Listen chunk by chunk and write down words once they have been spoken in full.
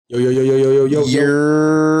Yo, yo, yo, yo, yo, yo, yo, yo.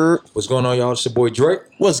 You're... What's going on, y'all? It's your boy Drake.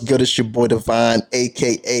 What's good? It's your boy Divine,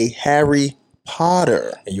 a.k.a. Harry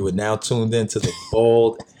Potter. And you are now tuned in to the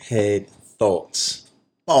Bald Head Thoughts.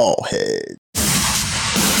 Bald head.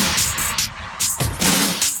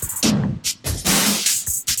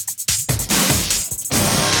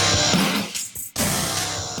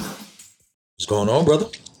 What's going on, brother?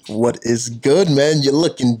 What is good, man? You're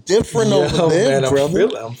looking different over there, man, brother.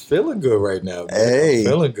 I'm feeling good right now, man. Hey. I'm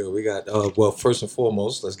feeling good. We got, well, first and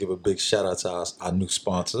foremost, let's give a big shout out to our new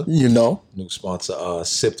sponsor. You know. New sponsor,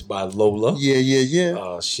 Sipped by Lola.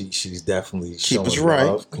 Yeah. She's definitely Keep us showing right.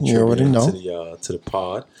 love, You already contributing know. to the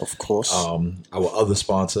pod. Of course. Our other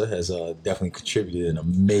sponsor has definitely contributed in a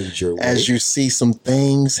major way. As you see, some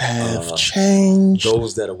things have changed.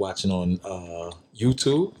 Those that are watching on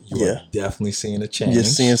YouTube, you are definitely seeing a change. You're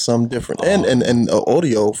seeing something different. And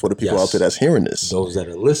audio for the people out there that's hearing this. Those that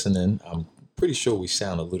are listening, I'm pretty sure we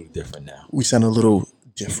sound a little different now. We sound a little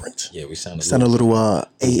different. Yeah, we sound a little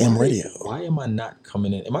AM radio. Why am I not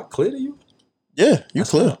coming in? Am I clear to you? Yeah, you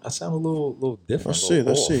clear. I sound a little different.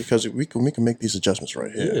 Let's see, because we can make these adjustments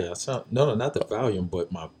right here. Yeah, I sound not the volume,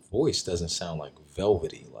 but my voice doesn't sound like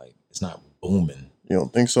velvety. Like it's not booming. You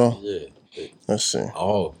don't think so? Yeah. Let's see.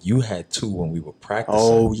 Oh, you had two when we were practicing.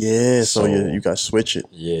 Oh yeah, so you guys switch it.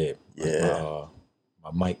 Yeah.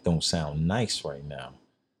 My mic don't sound nice right now.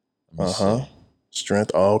 See.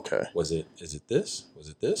 Strength. Oh, okay. Is it this? Was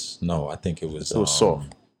it this? No, I think it was. It was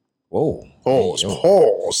soft. Whoa. Pause. Hey,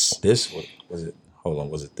 Pause. This was it. Hold on.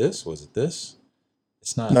 Was it this? Was it this?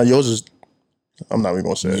 It's not. No, yours is. I'm not even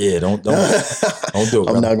gonna say it. Yeah, don't do it.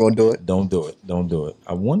 I'm not gonna do it. Don't do it.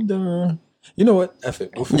 I wonder. You know what? F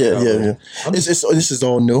it. We'll Yeah. This is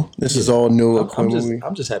all new. This is all new.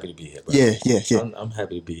 I'm just happy to be here. Bro. Yeah. I'm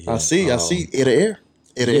happy to be here. I see. Ear to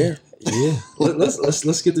air. Yeah.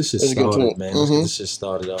 Let's get this shit started, man. Let's get this shit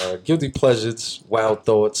started. Guilty pleasures, wild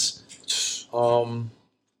thoughts. It's on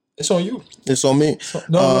you. It's on me.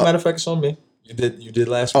 No, matter of fact, it's on me. You did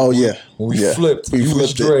last week. Oh yeah. When we flipped. You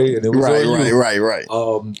was Dre, and it was on you. Right.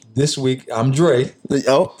 This week I'm Dre.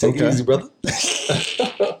 Oh, take it easy, brother.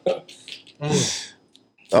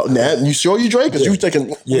 Oh, now you sure you Dre? Because you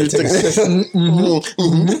taking. Yeah.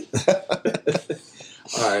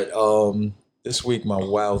 All right. This week my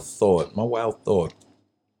wild thought.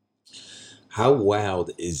 How wild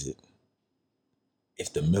is it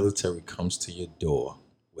if the military comes to your door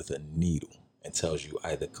with a needle and tells you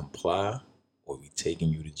either comply or we taking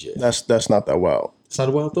you to jail? That's not that wild. It's not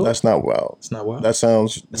a wild thought? That's not wild. It's not wild? That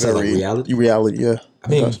sounds very like reality, yeah. I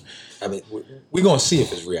mean, we're going to see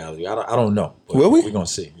if it's reality. I don't know. Will we? We're going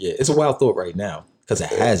to see. Yeah, it's a wild thought right now because it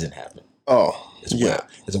hasn't happened. Oh, it's wild.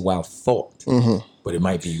 It's a wild thought, but it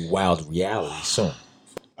might be wild reality soon.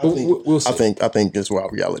 We'll see. I think it's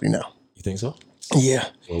wild reality now. You think so? Yeah.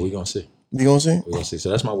 Well, we're going to see. You gonna see? We're gonna see. So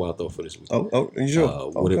that's my wild thought for this week. Oh, you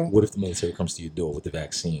sure? What if the military comes to your door with the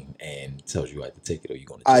vaccine and tells you I have to take it or you're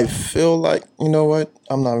gonna? I feel like, you know what?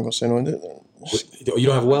 I'm not even gonna say no. You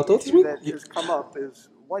don't have a wild thought this week? That has come up is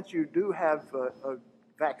once you do have a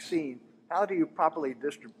vaccine, how do you properly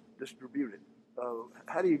distribute it?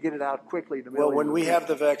 How do you get it out quickly to millions? Well, when we have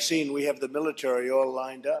the vaccine, we have the military all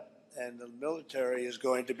lined up, and the military is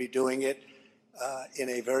going to be doing it in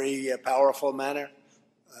a very powerful manner.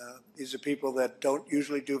 These are people that don't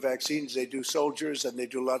usually do vaccines. They do soldiers and they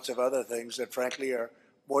do lots of other things that, frankly, are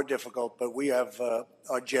more difficult. But we have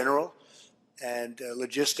our general, and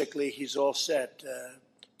logistically, he's all set.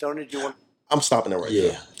 Tony, do you want? I'm stopping it right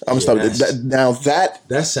there. Yeah, I'm stopping it. Now that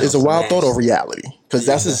is a wild thought or reality, because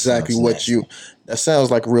that's exactly what that sounds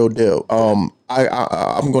like real deal.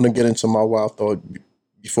 I'm going to get into my wild thought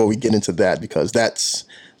before we get into that, because that's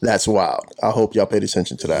wild. I hope y'all paid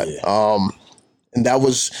attention to that. Yeah. And that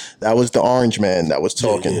was the Orange Man that was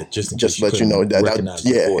talking. Yeah. Just to let you know that.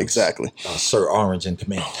 Yeah, exactly. Sir Orange in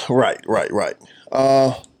command. Right.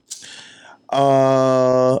 I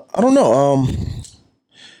don't know.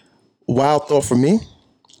 Wild thought for me. I'm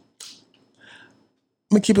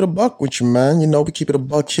gonna keep it a buck with you, man. You know, we keep it a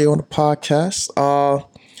buck here on the podcast.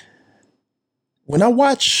 When I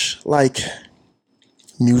watch like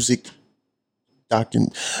music a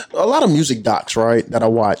lot of music docs, right, that I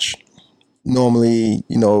watch. Normally,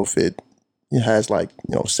 you know, if it has like,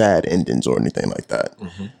 you know, sad endings or anything like that,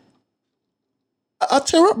 I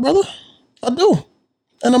tear up, brother. I do,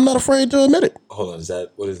 and I'm not afraid to admit it. Hold on,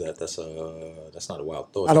 what is that? That's not a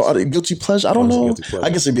wild thought. Guilty pleasure. I don't know. I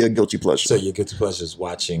guess it'd be a guilty pleasure. So your guilty pleasure is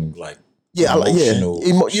watching like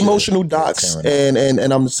emotional docs, and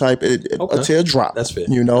I'm the type a tear drop. That's fair.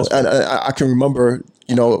 You know, and I can remember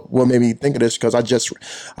what made me think of this, because not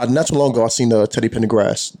too long ago I seen the Teddy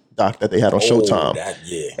Pendergrass doc that they had on Showtime.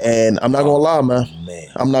 And I'm not gonna lie, man.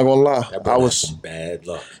 I'm not gonna lie. I was some bad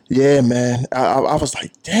luck. Yeah, man. I was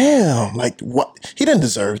like, damn, like what? He didn't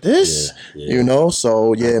deserve this,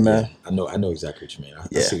 So yeah, man. I know exactly what you mean. I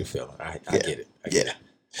see the feeling. I get it. I get it.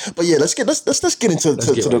 But yeah, let's get into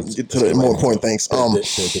the more important things.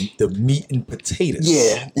 The meat and potatoes.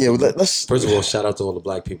 Yeah. Let's first of all, shout out to all the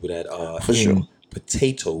black people that for sure.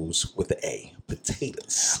 Potatoes with the A.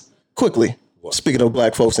 Potatoes. Quickly, speaking of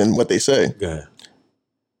black folks and what they say. Go ahead.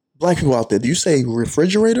 Black people out there, do you say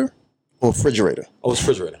refrigerator or refrigerator? Oh, it's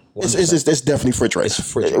refrigerator. It's definitely refrigerator. It's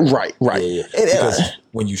refrigerator. Right. Yeah. Because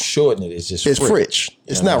when you shorten it, it's just it's fridge.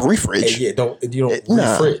 It's not refridge. You don't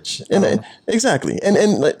refridge. Exactly.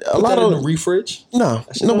 And like, a lot of in the refridge. No,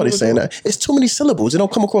 nobody's saying that. It's too many syllables. It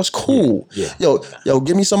don't come across cool. Yeah. Yo,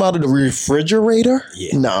 give me some out of the refrigerator.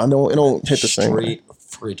 Yeah. Nah, no, it don't hit the same way. Straight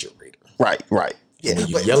refrigerator. Right. Yeah, when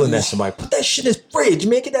you're yelling at somebody, put that shit in the fridge,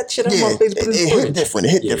 man. Get that shit out of my face. Put it in the fridge.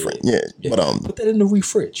 It hit different. Yeah. But put that in the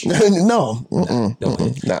refridge. No. Nah.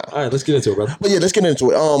 All right, let's get into it, brother. But yeah, let's get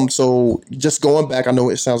into it. So just going back, I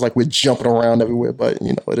know it sounds like we're jumping around everywhere, but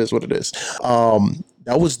it is what it is.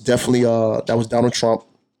 That was definitely that was Donald Trump.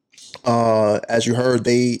 As you heard,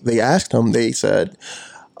 they asked him. They said,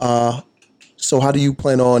 "So how do you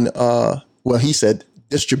plan on?" Well, he said,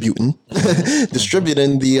 distributing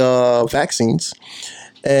the vaccines.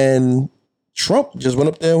 And Trump just went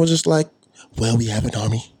up there and was just like, well, we have an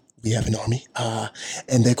army.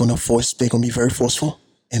 And they're going to be very forceful,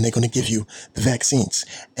 and they're going to give you the vaccines.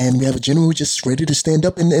 And we have a general who's just ready to stand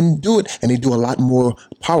up and do it. And they do a lot more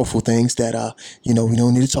powerful things that, we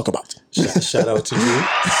don't need to talk about. Shout out to you.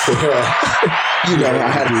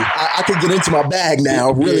 I could get into my bag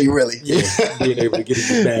now, really. Yeah, being able to get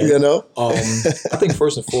in your bag. I think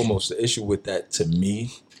first and foremost, the issue with that to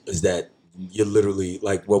me is that you're literally,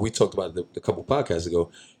 like what we talked about a couple podcasts ago,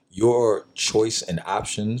 your choice and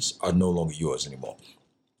options are no longer yours anymore.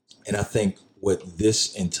 And I think what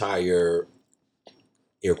this entire,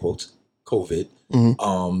 air quotes, COVID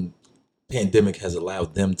pandemic has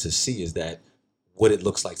allowed them to see is that what it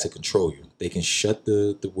looks like to control you. They can shut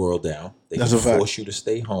the world down. They can force you to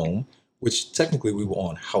stay home, which technically we were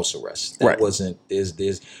on house arrest. That wasn't,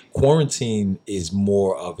 there's quarantine is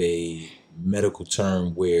more of a medical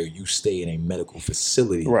term where you stay in a medical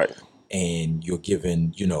facility. Right. And you're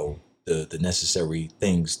given, the necessary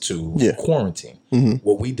things to quarantine. Mm-hmm.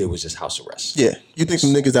 What we did was just house arrest. Yeah. You think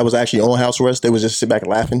some niggas that was actually on house arrest, they was just sit back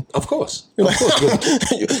and laughing? Of course.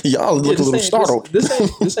 Y'all look a little startled.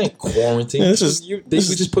 This ain't quarantine. We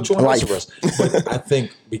just put you on house arrest. But I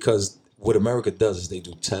think because what America does is they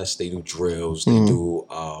do tests, they do drills, they do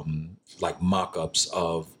like mock-ups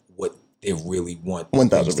of what they really want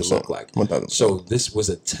things to look like. 1,000%. So this was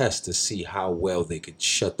a test to see how well they could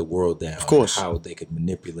shut the world down. Of course. How they could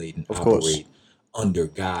manipulate and operate under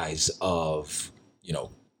guise of,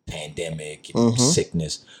 pandemic,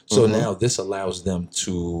 sickness. So now this allows them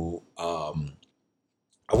to, I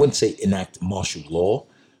wouldn't say enact martial law,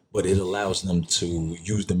 but it allows them to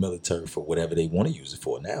use the military for whatever they want to use it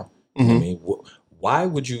for now. You know what I mean? Why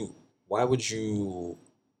would you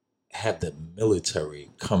have the military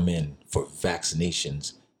come in for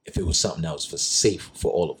vaccinations if it was something that was safe for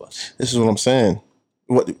all of us? This is what I'm saying.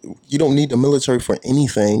 You don't need the military for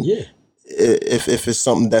anything. Yeah. If it's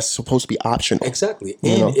something that's supposed to be optional. Exactly.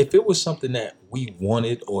 And if it was something that we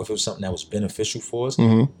wanted, or if it was something that was beneficial for us,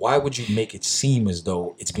 why would you make it seem as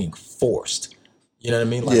though it's being forced? You know what I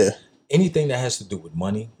mean? Like anything that has to do with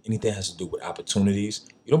money, anything that has to do with opportunities,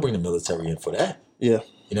 you don't bring the military in for that. Yeah.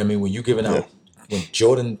 You know what I mean? When you're giving out, when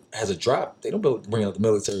Jordan has a drop, they don't bring out the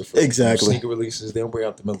military for sneaker releases. They don't bring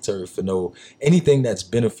out the military for anything that's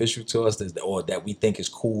beneficial to us or that we think is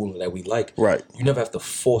cool or that we like. Right. You never have to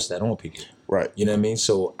force that on people. Right. You know what I mean?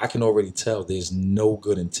 So I can already tell there's no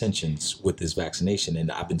good intentions with this vaccination.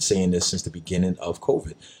 And I've been saying this since the beginning of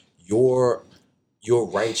COVID. Your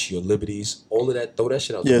rights, your liberties, all of that, throw that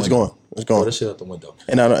shit out the window. It's gone. Throw that shit out the window.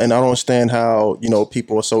 And I don't understand how,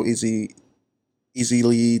 people are so easily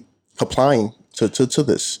complying to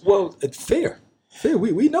this. Well, it's fair.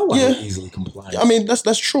 We know why they're easily compliant. I mean,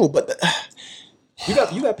 that's true, but you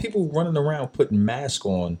got people running around putting masks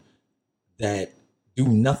on that do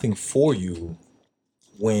nothing for you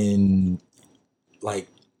when, like,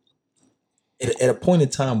 at a point in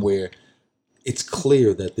time where it's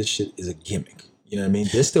clear that this shit is a gimmick. You know what I mean?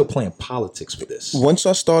 They're still playing politics with this. Once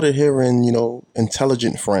I started hearing,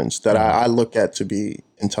 intelligent friends that I look at to be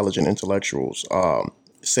intelligent intellectuals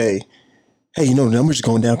say, hey, the numbers are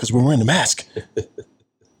going down because we're wearing the mask.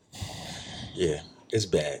 Yeah, it's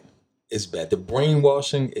bad. It's bad. The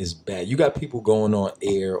brainwashing is bad. You got people going on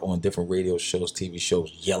air on different radio shows, TV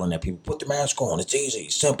shows, yelling at people, put the mask on. It's easy,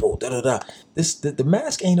 simple, da da da. The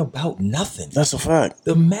mask ain't about nothing. That's a fact.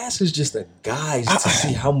 The mask is just a guise to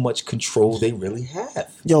see how much control they really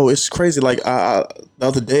have. Yo, it's crazy. Like the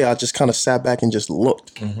other day, I just kind of sat back and just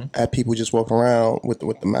looked at people just walking around with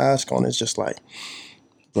the mask on. It's just like,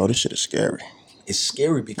 bro, this shit is scary. It's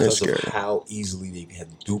scary because It's of scary. how easily they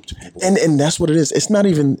have duped people. And that's what it is. It's not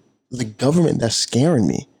even the government that's scaring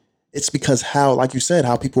me. It's because how, like you said,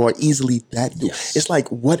 how people are easily that duped. Yes. It's like,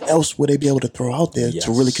 what else would they be able to throw out there Yes.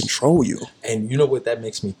 to really control you? And you know what that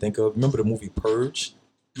makes me think of? Remember the movie Purge?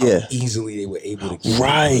 How Yeah. easily they were able to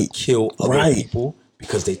Right. kill other Right. people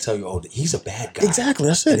because they tell you, oh, he's a bad guy. Exactly.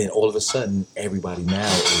 That's And it. then all of a sudden, everybody now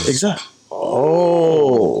is Exactly.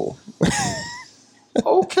 Oh.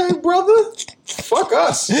 okay, brother. Fuck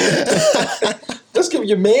us. Let's give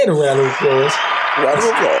your man a round of applause. Round of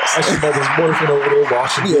applause. That's your mother's boyfriend over there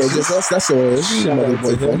washing Yeah, dishes. that's what it is. Shout Mother out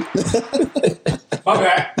to him. boyfriend. My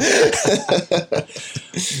bad.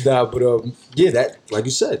 Nah, but yeah, that, like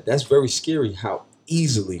you said, that's very scary how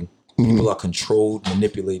easily people are controlled,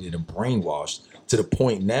 manipulated, and brainwashed to the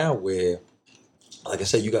point now where, like I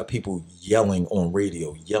said, you got people yelling on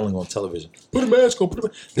radio, yelling on television. Put a mask on. Put a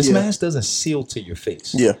mask. This Yeah. mask doesn't seal to your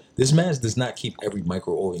face. Yeah. This mask does not keep every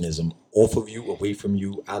microorganism off of you, away from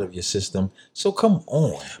you, out of your system. So come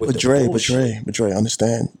on. With But the Dre, bullshit.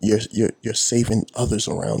 understand. You're saving others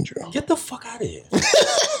around you. Get the fuck out of here.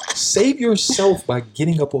 Save yourself by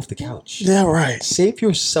getting up off the couch. Yeah, right. Save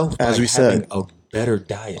yourself by As we having said. a better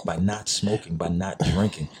diet, by not smoking, by not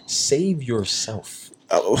drinking. Save yourself.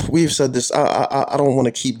 We've said this. I don't want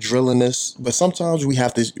to keep drilling this, but sometimes we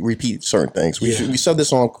have to repeat certain things. We said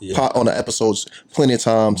this on on the episodes plenty of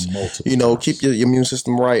times. Multiple You know, times. keep your immune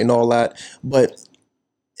system right and all that. But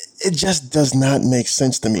it just does not make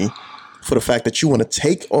sense to me for the fact that you want to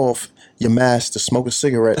take off your mask to smoke a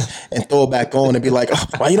cigarette and throw it back on and be like, oh,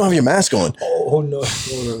 why you don't have your mask on? Oh no.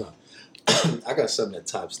 I got something that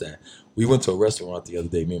tops that. We went to a restaurant the other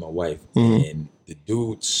day, me and my wife, and the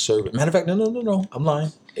dude serving. Matter of fact, no, I'm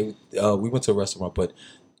lying. We went to a restaurant, but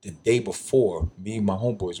the day before, me and my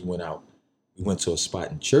homeboys went out. We went to a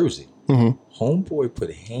spot in Jersey. Homeboy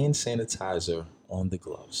put hand sanitizer on the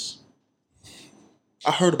gloves.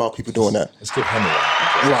 I heard about people doing that. Let's give him a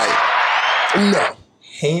round. Right. No.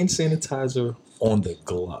 Hand sanitizer on the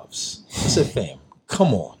gloves. I said, fam,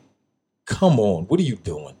 come on. What are you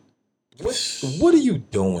doing? What are you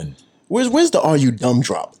doing? Where's the "Are you dumb"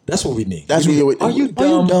 drop? That's what we need. That's We need, what are you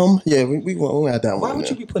dumb? Yeah, we had that one. Why would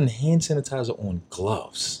you be putting hand sanitizer on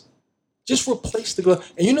gloves? Just replace the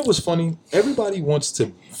glove. And you know what's funny? Everybody wants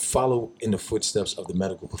to follow in the footsteps of the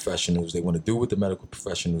medical professionals. They want to do what the medical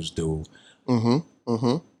professionals do.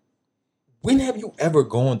 When have you ever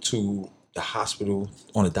gone to the hospital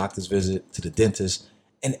on a doctor's visit, to the dentist,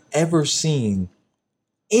 and ever seen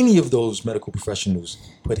any of those medical professionals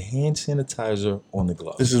put hand sanitizer on the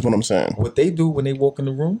gloves? This is what I'm saying. What they do when they walk in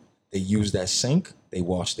the room, they use that sink, they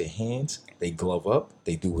wash their hands, they glove up,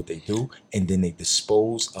 they do what they do, and then they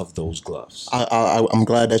dispose of those gloves. I'm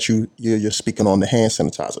glad that you're speaking on the hand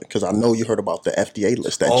sanitizer because I know you heard about the FDA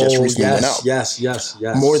list that just recently went out. Yes.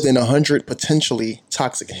 More than 100 potentially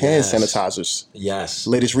toxic hand Yes. sanitizers. Yes.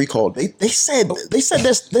 Latest recall. They said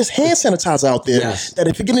there's hand sanitizer out there Yes. that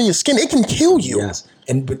if you get in your skin, it can kill you. Yes.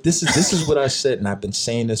 But this is what I said, and I've been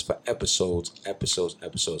saying this for episodes.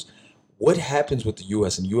 What happens with the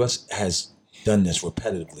US, and the US has done this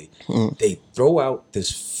repetitively. They throw out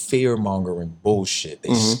this fear-mongering bullshit.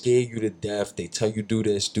 They scare you to death. They tell you do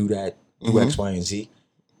this, do that, do X, Y, and Z.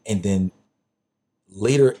 And then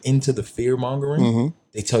later into the fear-mongering,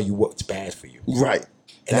 they tell you what's bad for you. Right.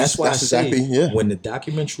 And that's why I say exactly, yeah. when the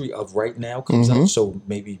documentary of Right Now comes out, so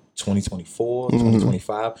maybe 2024,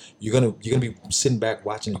 2025, you're gonna be sitting back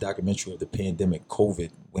watching the documentary of the pandemic,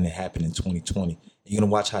 COVID, when it happened in 2020. You're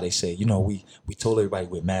gonna watch how they say, we told everybody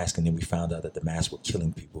wear masks, and then we found out that the masks were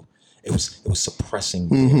killing people. It was suppressing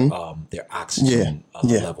their oxygen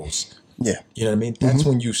levels. Yeah. You know what I mean? That's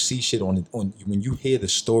when you see shit on when you hear the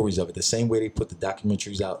stories of it, the same way they put the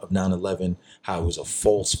documentaries out of 9/11, how it was a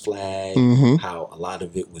false flag, how a lot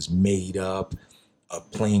of it was made up. A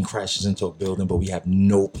plane crashes into a building, but we have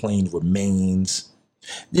no plane remains.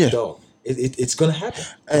 Yeah. Dog, it's gonna happen.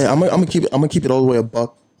 Hey, I'm gonna keep it all the way a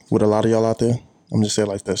buck with a lot of y'all out there. I'm just saying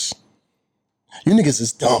it like this. You niggas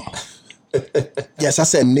is dumb. Yes, I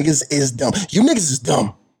said niggas is dumb. You niggas is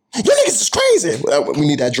dumb. You niggas is crazy. We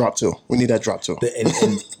need that drop too.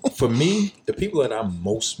 And for me, the people that I'm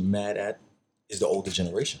most mad at is the older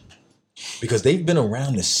generation. Because they've been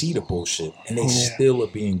around to see the bullshit, and they still are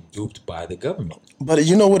being duped by the government. But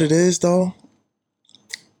you know what it is, though?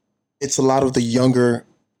 It's a lot of the younger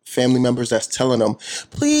family members that's telling them,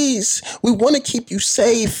 please, we want to keep you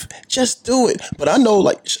safe. Just do it. But I know,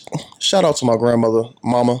 like, shout out to my grandmother,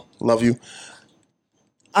 Mama, love you.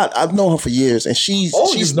 I've known her for years, and she's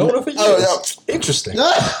you've known her for years? Oh, yeah. Interesting. You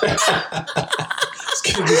know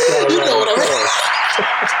what I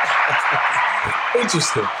mean?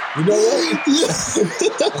 Interesting. You know what?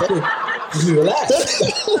 You relax.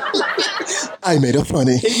 I made her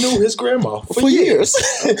funny. He knew his grandma for years.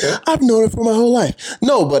 Okay. I've known her for my whole life.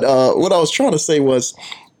 No, but what I was trying to say was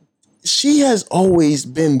she has always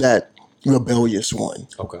been that rebellious one.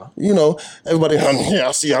 Okay. You know, everybody, yeah,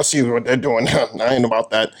 I see what they're doing. I ain't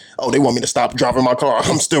about that. Oh, they want me to stop driving my car.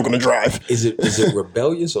 I'm still gonna drive. Is it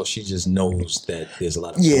rebellious, or she just knows that there's a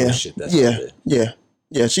lot of bullshit that's out there?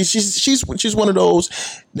 Yeah. She's one of those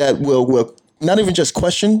that will not even just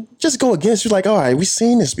question, just go against. She's like, all right, we've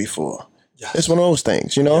seen this before. Yes. It's one of those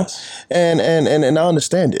things, you know? Yes. And I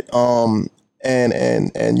understand it.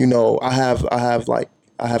 And you know, I have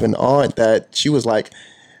an aunt that she was like,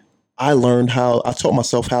 I taught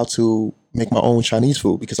myself how to make my own Chinese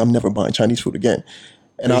food because I'm never buying Chinese food again.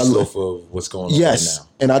 And based off of what's going on right now.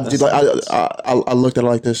 And I looked at it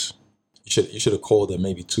like this. You should have called her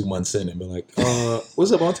maybe 2 months in and been like,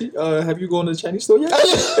 what's up, auntie? Have you gone to the Chinese store yet?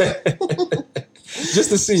 Just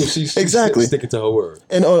to see if she's exactly sticking to her word.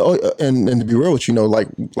 And to be real with you, know,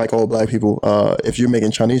 like all black people, if you're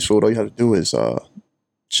making Chinese food, all you have to do is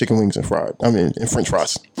chicken wings and French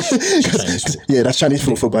fries. Yeah, that's Chinese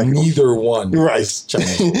food for black people. Neither one, right? Is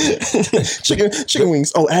Chinese food. chicken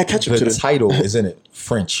wings. Oh, add ketchup to it. The title is in it.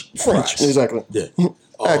 French, exactly. Yeah,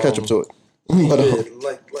 add ketchup to it. But,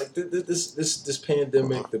 like this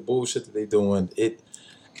pandemic, the bullshit that they doing,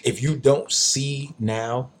 if you don't see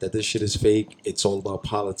now that this shit is fake, it's all about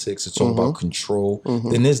politics, it's all about control,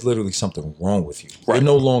 then there's literally something wrong with you. Right. You're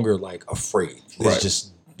no longer like afraid. There's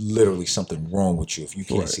just literally something wrong with you if you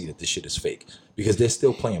can't see that this shit is fake. Because they're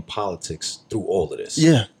still playing politics through all of this.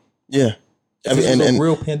 Yeah. If it was a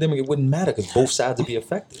real pandemic, it wouldn't matter because both sides would be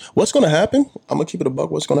affected. What's going to happen? I'm going to keep it a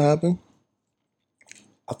buck. What's going to happen?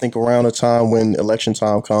 I think around the time when election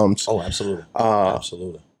time comes. Oh, absolutely.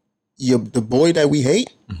 Absolutely. The boy that we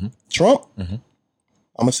hate, Trump, I'm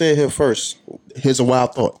going to say it here first. Here's a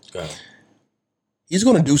wild thought. Go ahead. He's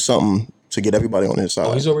going to do something to get everybody on his side.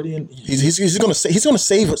 Oh, he's already in. He's going to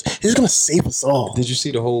save us. He's going to save us all. Did you see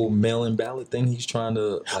the whole mail-in ballot thing? He's trying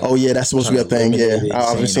to. Oh yeah, that's supposed to be a thing. Yeah,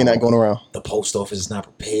 I've been seeing that going around. The post office is not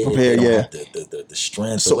prepared. Yeah. The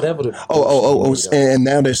strength or whatever. And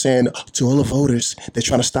now they're saying to all the voters, they're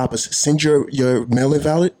trying to stop us. Send your mail-in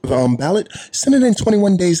ballot. Send it in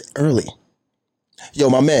 21 days early. Yo,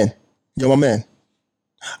 my man.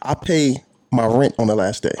 I pay my rent on the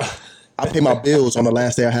last day. I pay my bills on the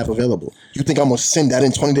last day I have available. You think I'm gonna send that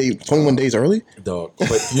in 21 days early? Dog.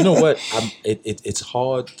 But you know what? It's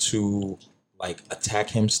hard to like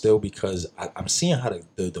attack him still because I'm seeing how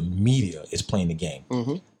the media is playing the game.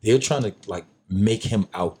 They're trying to like make him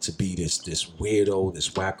out to be this weirdo, this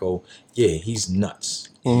wacko. Yeah, he's nuts.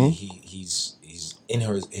 He's in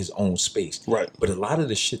his own space. Right. But a lot of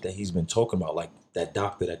the shit that he's been talking about, like that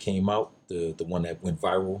doctor that came out, the one that went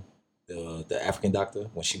viral. The African doctor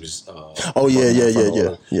when she was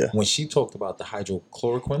yeah. When she talked about the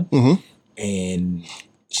hydrochloroquine and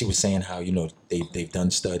she was saying how they've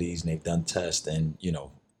done studies and they've done tests and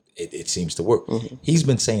it seems to work. He's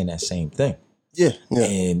been saying that same thing. Yeah.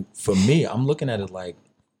 And for me, I'm looking at it like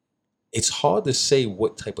it's hard to say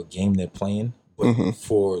what type of game they're playing, but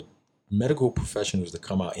for medical professionals to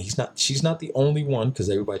come out, and she's not the only one because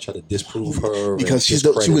everybody tried to disprove her because she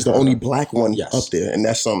was the only black one up there, and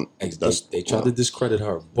that's they tried to discredit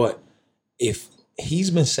her. But if he's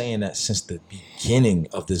been saying that since the beginning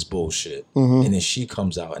of this bullshit, and then she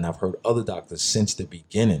comes out, and I've heard other doctors since the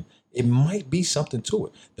beginning, it might be something to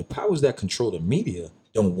it. The powers that control the media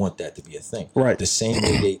don't want that to be a thing. Right. The same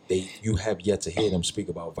way you have yet to hear them speak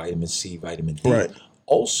about vitamin C, vitamin D. Right.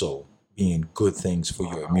 Also being good things for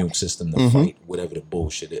your immune system to fight whatever the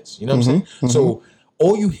bullshit is. You know what I'm saying? So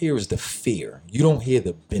all you hear is the fear. You don't hear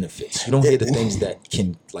the benefits. You don't hear the things that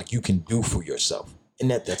you can do for yourself.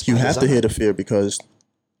 And that's you have to hear the fear because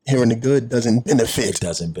hearing the good doesn't benefit. It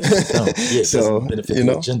doesn't benefit. No. Yeah, it doesn't benefit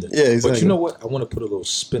the agenda. Yeah, exactly. But you know what? I want to put a little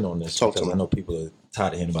spin on this because I know people are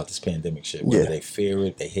tired of hearing about this pandemic shit. Whether they fear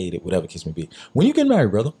it, they hate it, whatever the case may be. When you get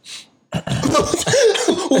married, brother.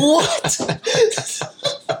 What?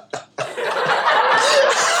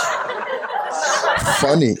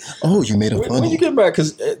 funny. Oh, you made it When funny. you get back,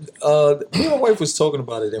 because me and my wife was talking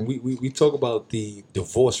about it, and we talk about the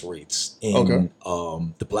divorce rates in Okay.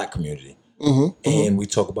 the black community, Mm-hmm. and we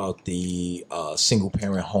talk about the single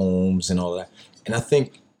parent homes and all that. And I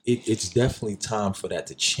think it's definitely time for that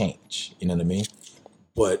to change. You know what I mean?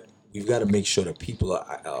 But we've got to make sure that people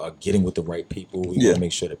are getting with the right people. We got Yeah. to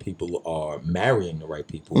make sure that people are marrying the right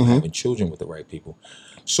people, Mhm. having children with the right people.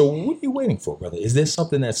 So what are you waiting for, brother? Is there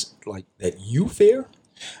something that's like that you fear?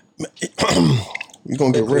 We're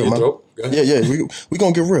gonna get Clear real, your man. throat. Go ahead. Yeah, we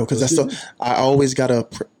gonna get real because Let's that's do the. I always gotta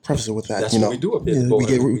preface it with that. That's you know, what we do up here. Yeah, boy.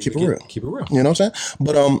 we keep it real. Keep it real. You know what I'm saying?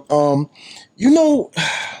 But you know,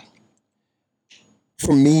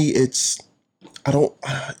 for me, it's I don't.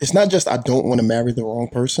 It's not just I don't want to marry the wrong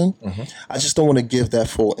person. Mhm. I just don't want to give that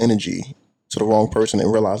full energy to the wrong person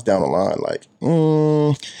and realize down the line, like,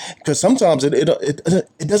 because sometimes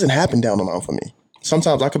it doesn't happen down the line for me.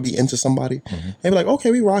 Sometimes I could be into somebody and be like,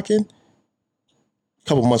 okay, we rocking. A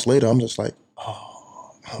couple months later, I'm just like,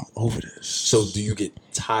 oh, I'm over this. So do you get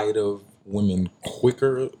tired of women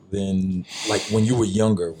quicker than like when you were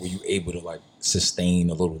younger? Were you able to like sustain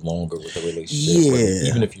a little longer with a relationship? Yeah.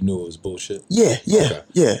 Even if you knew it was bullshit. Yeah, Okay.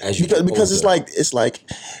 yeah. As you Because get it's like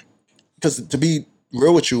because to be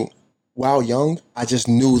real with you, while young, I just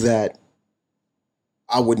knew that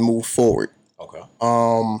I would move forward. Okay.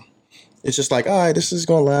 It's just like, all right, this is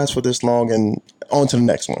gonna last for this long, and on to the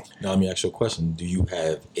next one. Now let me ask you a question. Do you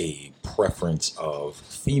have a preference of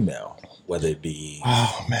female, whether it be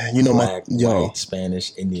Oh man, you know black, my white,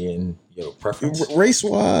 Spanish, Indian, preference? race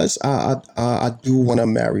wise, I do want to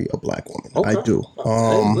marry a black woman. Okay. I do.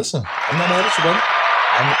 Hey, listen, I'm not mad at you, brother.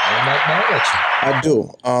 I'm not mad at you. I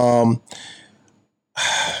do.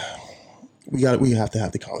 We have to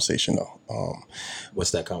have the conversation though.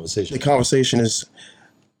 What's that conversation? The conversation is,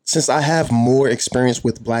 since I have more experience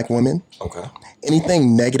with black women, Okay.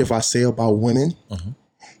 anything negative I say about women,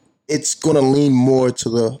 it's gonna lean more to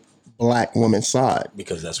the black woman side.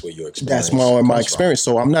 Because that's where your experience That's my comes from. experience.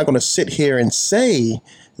 So I'm not gonna sit here and say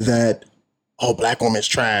that, oh, black woman's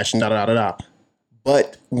trash and da da da da.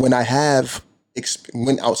 But when I have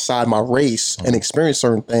went outside my race and experienced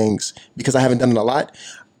certain things, because I haven't done it a lot,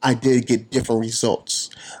 I did get different results.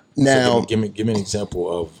 Now, So give me an example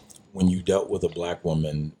of when you dealt with a black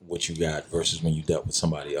woman, what you got versus when you dealt with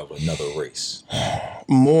somebody of another race.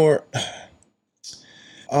 more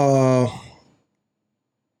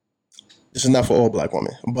this is not for all black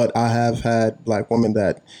women, but I have had black women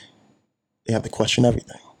that they have to question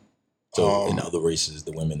everything. So in other races,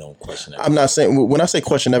 the women don't question that. I'm not saying, when I say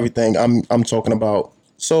question everything, I'm talking about,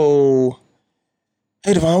 so,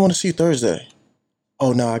 hey Devon, I want to see you Thursday.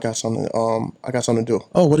 Oh no, I got something to do.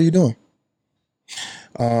 Oh, what are you doing?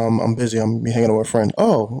 I'm busy. I'm hanging out with a friend.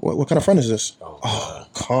 Oh, what kind of friend is this? Oh,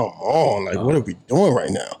 come on. Like, what are we doing right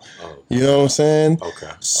now? You know what I'm saying?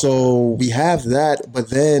 Okay. So we have that, but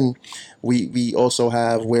then we also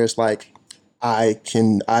have where it's like,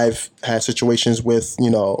 I've had situations with,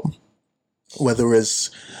 whether it's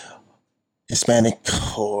Hispanic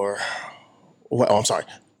or, I'm sorry,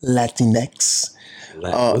 Latinx.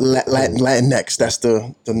 Latinx, that's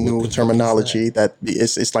the new terminology that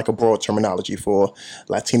it's like a broad terminology for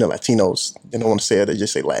Latinos. They don't want to say it, they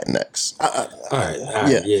just say Latinx. All right.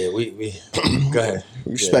 Yeah. We go ahead.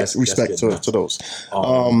 Respect that's to those.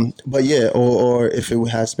 But yeah, or if it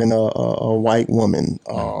has been a white woman,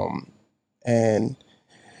 and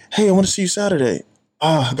hey, I want to see you Saturday.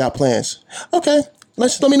 I got plans. Okay,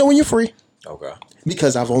 let me know when you're free. Okay.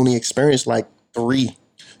 Because I've only experienced like 3.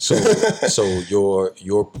 So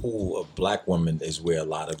your pool of black women is where a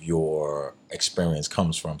lot of your experience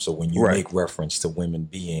comes from. So when you make reference to women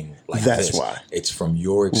being like That's this, why. it's from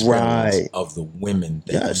your experience Right. of the women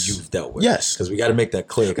that you've dealt with. Yes. Because we got to make that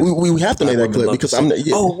clear. We have to make that clear because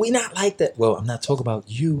oh, we not like that. Well, I'm not talking about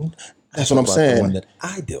you. That's what I'm about saying. The one that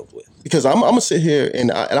I dealt with. Because I'm gonna sit here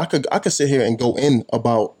and I could sit here and go in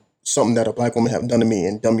about something that a black woman have done to me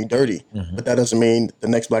and done me dirty, but that doesn't mean the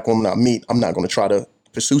next black woman I meet, I'm not going to try to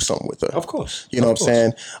pursue something with her. Of course. You know what I'm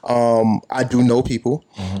saying? I do know people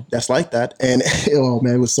that's like that. And oh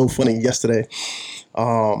man, it was so funny yesterday.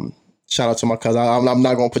 Shout out to my cousin. I'm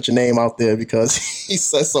not going to put your name out there because he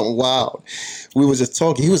said something wild. We was just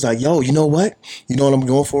talking. He was like, yo, you know what? You know what I'm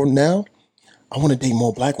going for now? I want to date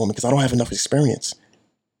more black women because I don't have enough experience.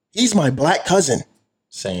 He's my black cousin.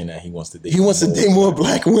 Saying that he wants to date. He wants to date more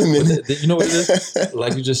black women. You know what it is?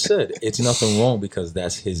 Like you just said, it's nothing wrong because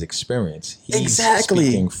that's his experience. He's Exactly.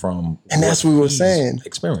 speaking from And that's what we were saying.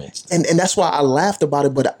 Experienced. And that's why I laughed about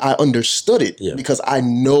it, but I understood it because I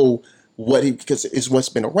know because it's what's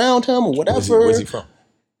been around him or whatever. Where's he from?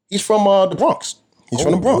 He's from the Bronx. He's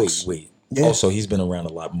from the Bronx. Wait. Yeah. Also, he's been around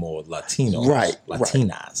a lot more Latinos. Right,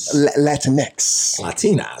 Latinas. Latinx.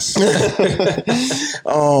 Latinas.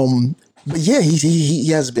 But yeah,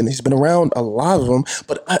 he's been around a lot of them.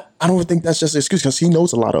 But I don't think that's just an excuse because he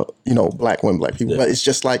knows a lot of black women, black people. Yeah. But it's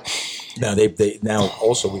just like Now they now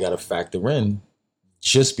also we got to factor in,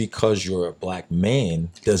 just because you're a black man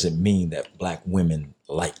doesn't mean that black women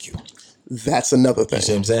like you. that's another thing. You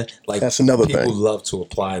see what I'm saying? Like, That's another people thing. love to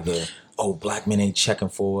apply black men ain't checking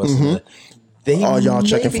for us. They Are y'all may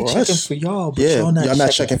checking be for checking us? for y'all, but Yeah, y'all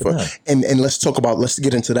not checking for. them. And let's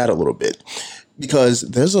get into that a little bit because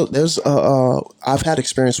I've had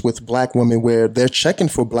experience with black women where they're checking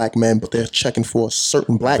for black men, but they're checking for a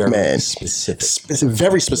certain black Very man. specific.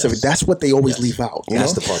 Very specific. Yes. That's what they always Yes. leave out.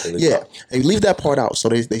 That's know? the part they leave out. They leave that part out. So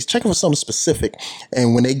they checking for something specific,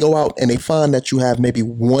 and when they go out and they find that you have maybe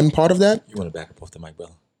one part of that, You want to back up off the mic,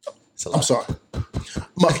 brother? It's a I'm lot. sorry.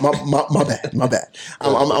 My bad.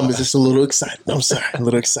 I'm just a little excited. I'm sorry, a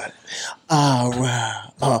little excited.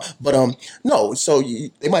 But no. So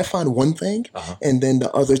they might find one thing, and then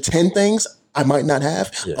the other 10 things I might not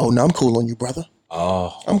have. Yeah. Oh, no, I'm cool on you, brother.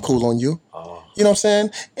 Oh, I'm cool on you. You know what I'm saying?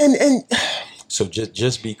 And so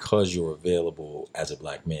just because you're available as a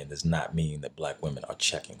black man does not mean that black women are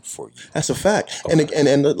checking for you. that's a fact.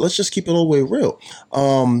 And let's just keep it all the way real.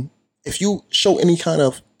 If you show any kind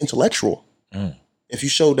of intellectual, if you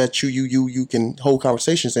show that you can hold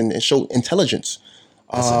conversations and show intelligence,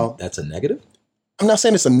 That's a negative? I'm not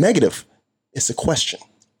saying it's a negative. It's a question.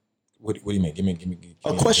 What do you mean? Give me A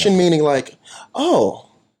an question example. meaning like, oh,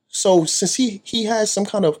 so since he has some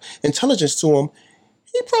kind of intelligence to him,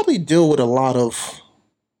 he probably deal with a lot of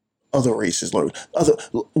other races, like other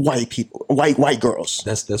white people, white girls.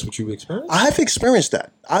 That's what you experienced? I've experienced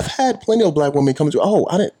that. I've had plenty of black women come to, oh,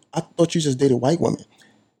 I thought you just dated white women.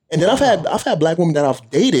 And then I've had black women that I've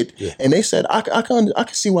dated, and they said I can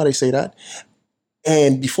see why they say that.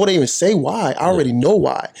 And before they even say why, I already know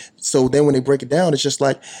why. So then when they break it down, it's just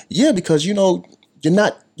like, yeah, because you don't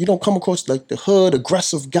come across like the hood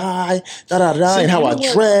aggressive guy, See, and how you I know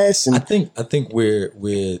what? dress, I and think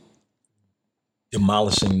we're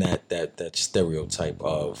demolishing that stereotype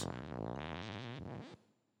of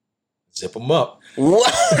zip them up.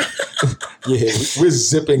 what? Yeah, we're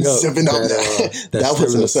zipping up. Zipping up that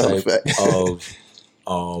was a sound stereotype effect.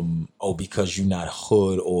 of because you're not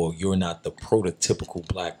hood or you're not the prototypical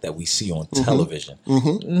black that we see on Mm-hmm. television.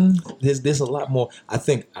 There's a lot more. I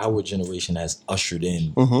think our generation has ushered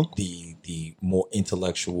in Mm-hmm. the more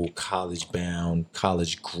intellectual, college bound,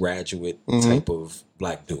 college graduate Mm-hmm. type of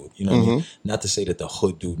black dude. You know what I mean? Not to say that the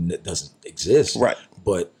hood dude doesn't exist, Right.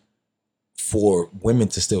 but for women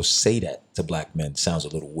to still say that to black men sounds a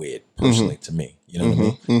little weird, personally, to me. You know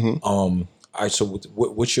what I mean? All right. So,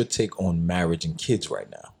 what's your take on marriage and kids right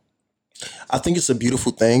now? I think it's a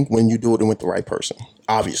beautiful thing when you do it with the right person,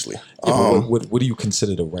 obviously. Yeah, but what do you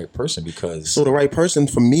consider the right person? Because So the right person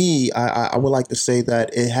for me, I would like to say that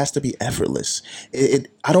it has to be effortless.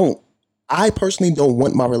 I personally don't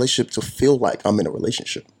want my relationship to feel like I'm in a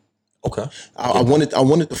relationship. okay, I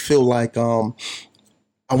wanted to feel like I'm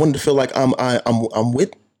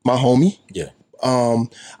with my homie. yeah,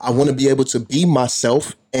 I want to be able to be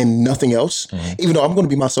myself and nothing else, even though I'm going to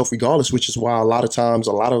be myself regardless, which is why a lot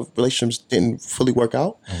of relationships didn't fully work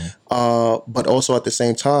out. But also at the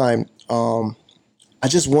same time, I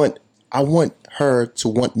want her to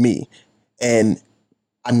want me, and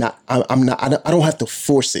I don't have to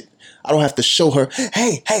force it. I don't have to show her,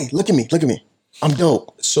 hey, look at me. I'm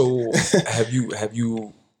dope. So have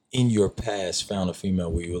you in your past found a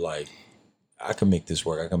female where you're like, I can make this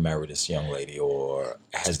work. I can marry this young lady, or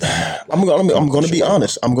has that not? I'm going to be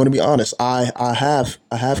honest. I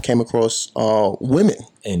have came across women.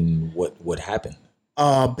 And what happened?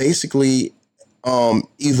 Basically,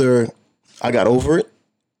 either I got over it,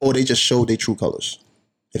 or they just showed their true colors.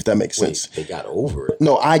 If that makes Wait, sense. they got over it.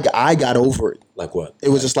 No, I got over it. Like what? It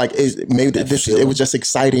was just like it was just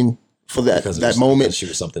exciting for that Because moment. she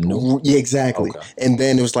was something new. Yeah, exactly. Okay. And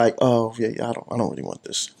then it was like, oh yeah, I don't really want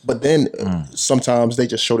this. But then sometimes they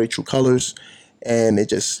just show their true colors, and it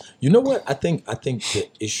just You know what? I think the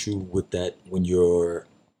issue with that when you're,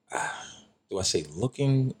 do I say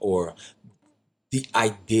looking or the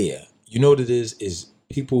idea? You know what it is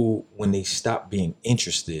people when they stop being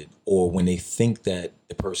interested or when they think that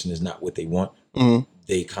the person is not what they want,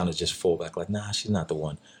 they kind of just fall back like, nah, she's not the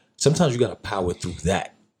one. Sometimes you got to power through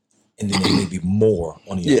that, and then there may be more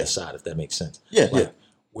on the other side, if that makes sense. Yeah, Like, yeah.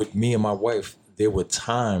 With me and my wife, there were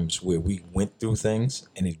times where we went through things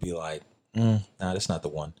and it'd be like, nah, that's not the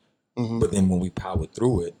one. But then when we powered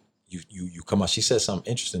through it, you come out. She said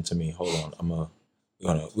something interesting to me. Hold on,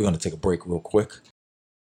 we're gonna take a break real quick.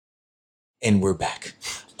 And we're back.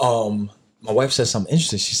 My wife said something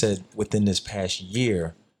interesting. She said within this past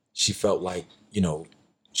year, she felt like,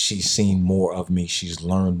 she's seen more of me. She's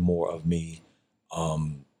learned more of me.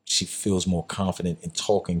 She feels more confident in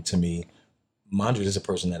talking to me. Mind you, this is a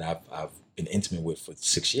person that I've been intimate with for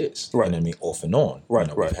 6 years. Right. You know what I mean? Off and on. Right,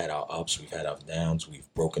 We've right. had our ups, we've had our downs,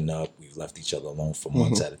 we've broken up, we've left each other alone for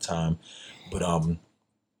months at a time. But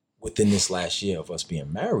within this last year of us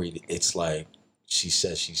being married, it's like she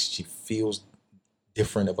says she feels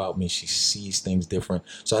different about me. She sees things different.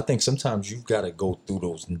 So I think sometimes you've got to go through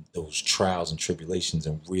those trials and tribulations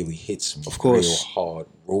and really hit some Of course. real hard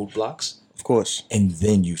roadblocks. Of course. And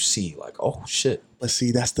then you see like, oh shit. But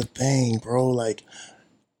see, that's the thing, bro. Like,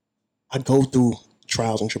 I go through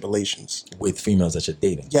trials and tribulations. With females that you're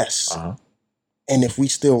dating. Yes. Uh-huh. And if we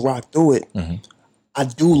still rock through it, Mhm. I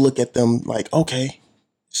do look at them like, okay,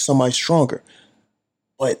 somebody's stronger.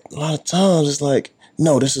 But a lot of times it's like,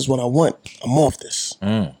 no, this is what I want. I'm off this.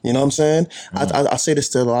 Mm. You know what I'm saying? I say this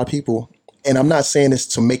to a lot of people, and I'm not saying this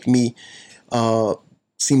to make me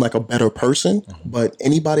seem like a better person, but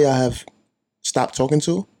anybody I have stopped talking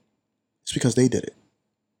to, it's because they did it.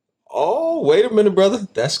 Oh, wait a minute, brother.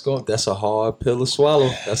 That's a hard pill to swallow.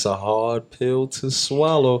 That's a hard pill to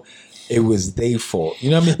swallow. It was their fault. You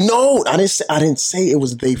know what I mean? No, I didn't say it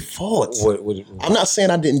was their fault. What I'm not saying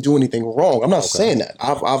I didn't do anything wrong. I'm not saying that.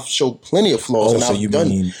 I've showed plenty of flaws. Oh, and so I've you done,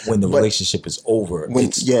 mean when the but relationship is over, when-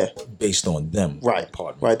 it's yeah. based on them. Right.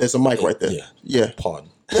 Pardon me. Right. There's a mic right there. Yeah. Yeah. Pardon.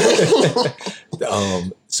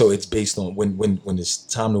 So it's based on when it's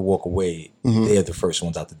time to walk away, they're the first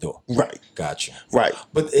ones out the door. Right. Gotcha. Right.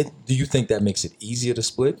 But do you think that makes it easier to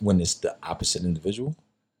split when it's the opposite individual?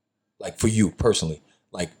 Like for you personally,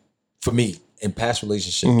 like for me in past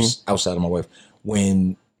relationships outside of my wife,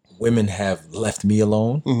 when women have left me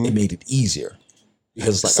alone, it made it easier.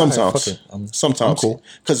 Because like, Sometimes, all right, fuck it, I'm sometimes, cool.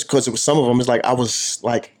 because it was some of them. It's like I was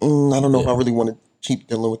like, I don't know if I really want to keep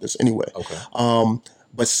dealing with this anyway. Okay.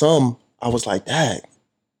 But some I was like, Dad,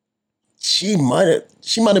 she might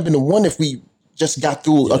have been the one if we just got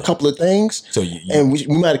through a couple of things, So you and we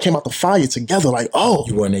might have came out the fire together. Like, oh,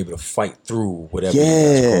 you weren't able to fight through whatever you guys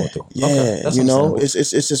yeah, going through. yeah. Okay, that's You know,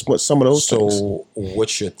 understandable. it's just what some of those things. So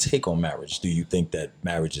what's your take on marriage? Do you think that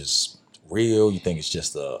marriage is real? You think it's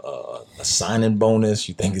just a signing bonus?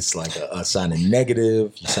 You think it's like a signing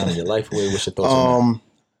negative? You signing your life away? What's your thoughts on that?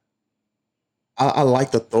 I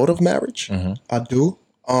like the thought of marriage. Mhm. I do.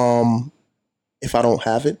 If I don't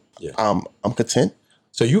have it, Yeah. I'm content.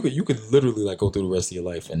 So you could literally like go through the rest of your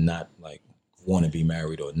life and not like want to be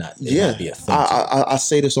married or not, it Yeah, not be a thing. to you. I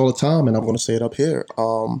say this all the time, and I'm going to say it up here.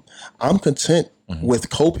 I'm content with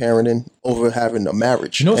co-parenting over having a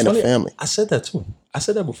marriage You know what's and funny? a family. I said that too. I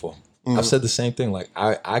said that before. I've said the same thing. Like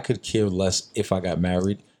I could care less if I got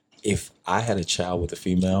married. If I had a child with a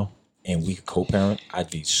female and we could co-parent, I'd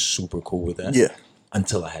be super cool with that. Yeah.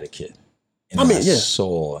 Until I had a kid. And I then mean, yeah.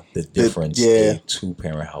 saw the difference yeah. a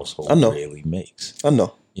 2-parent household I know. really makes. I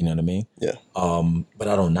know. You know what I mean? Yeah. But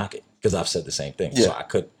I don't knock it because I've said the same thing. Yeah. So I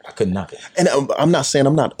couldn't knock it. And I'm not saying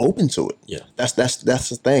I'm not open to it. Yeah. That's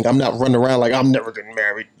the thing. I'm not running around like I'm never getting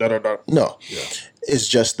married. Da, da, da. No. Yeah. It's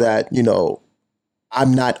just that,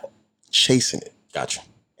 I'm not chasing it. Gotcha.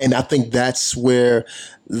 And I think that's where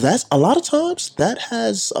that's a lot of times that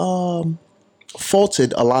has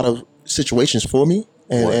faulted a lot of situations for me.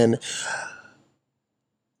 What? And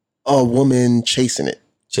a woman chasing it.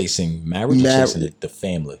 Chasing marriage or chasing the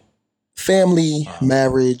family? Family,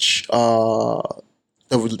 marriage,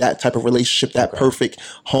 that type of relationship, that perfect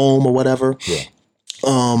home or whatever. Yeah.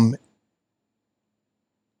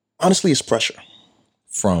 Honestly, it's pressure.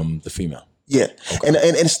 From the female. Yeah, and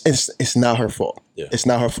it's not her fault. Yeah. It's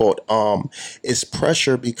not her fault. It's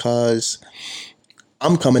pressure because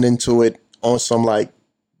I'm coming into it on some like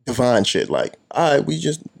divine shit. Like, all right, we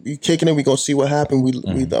kicking it. We gonna see what happened. We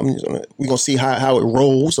gonna see how it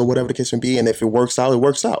rolls or whatever the case may be. And if it works out, it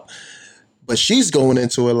works out. But she's going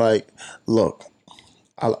into it like, look,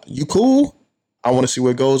 you cool? I want to see where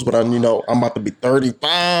it goes, but I'm about to be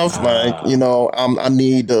 35. I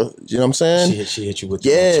need the, you know what I'm saying? She hit you with the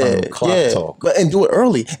eternal clock talk. But and do it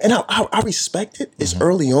early, and I respect it. It's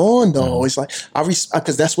early on though. It's like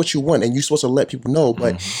because that's what you want, and you're supposed to let people know.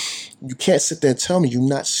 But you can't sit there and tell me you're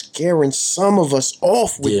not scaring some of us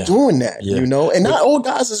off with doing that. Yeah. And not all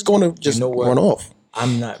guys is going to just run off.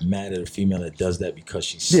 I'm not mad at a female that does that because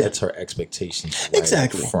she sets her expectations right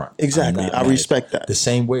Exactly. up front. Exactly. I'm not I mad. respect that. The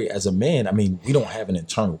same way as a man, I mean, we don't have an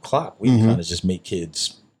internal clock. We kind of just make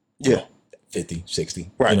kids 50, 60,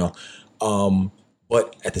 Right.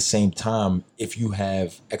 But at the same time, if you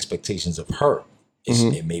have expectations of her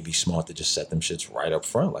it may be smart to just set them shits right up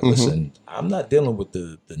front. Like, listen, I'm not dealing with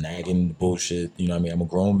the nagging, the bullshit. You know what I mean? I'm a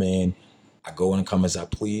grown man. I go and come as I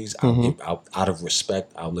please. Out of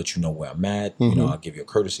respect, I'll let you know where I'm at. You know, I'll give you a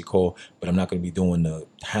courtesy call, but I'm not going to be doing the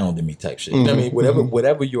hounding me type shit. You know what I mean?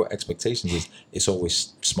 Whatever your expectations is, it's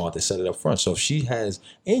always smart to set it up front. So if she has,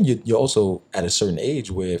 and you're also at a certain age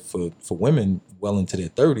where for women well into their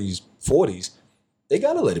 30s, 40s, they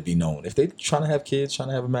got to let it be known. If they're trying to have kids, trying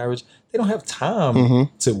to have a marriage, they don't have time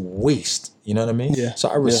to waste. You know what I mean? Yeah. So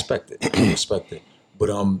I respect it. I respect it. But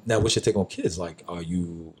now, what's your take on kids? Like, are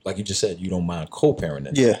you, like you just said, you don't mind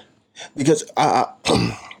co-parenting? Yeah, because I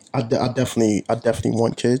definitely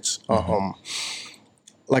want kids.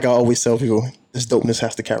 Like I always tell people, this dopeness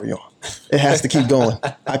has to carry on. It has to keep going.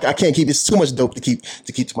 I can't keep. It's too much dope to keep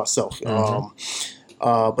to myself.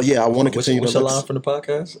 But yeah, I want to continue. What's your line from the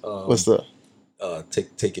podcast? What's the?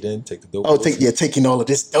 Take it in, take the dope. Oh, taking all of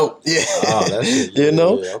this dope. Yeah, that's it. you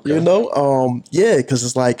know, okay. because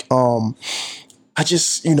it's like I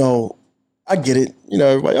just, I get it.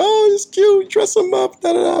 Everybody, oh, it's cute, dress him up,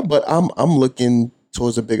 da da da. But I'm looking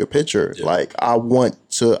towards a bigger picture. Yeah. Like I want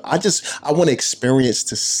to experience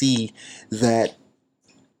to see that.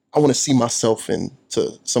 I want to see myself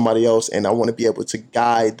into somebody else, and I want to be able to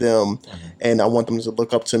guide them, and I want them to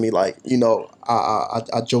look up to me. Like,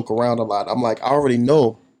 I joke around a lot. I'm like, I already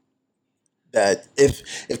know that if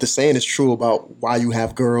the saying is true about why you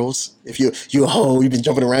have girls, if you're a hoe, you've been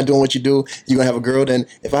jumping around doing what you do, you're gonna have a girl. Then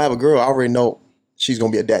if I have a girl, I already know she's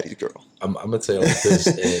gonna be a daddy's girl. I'm gonna tell you like this,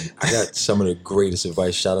 and I got some of the greatest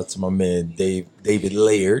advice. Shout out to my man David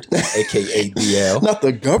Laird, aka DL. Not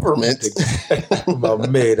the government. My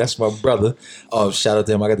man, that's my brother. Shout out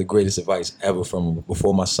to him. I got the greatest advice ever from him.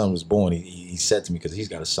 Before my son was born, he said to me, because he's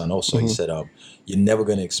got a son also. He said, "You're never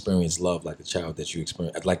gonna experience love like the child that you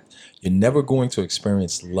experience. Like you're never going to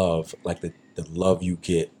experience love like the love you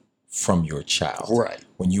get from your child. Right.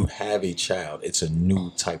 When you have a child, it's a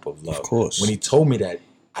new type of love. Of course. When he told me that,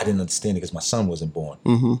 I didn't understand it because my son wasn't born.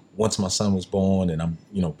 Once my son was born and I'm,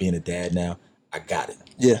 being a dad now, I got it.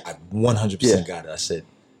 Yeah. I 100% got it. I said,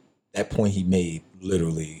 that point he made,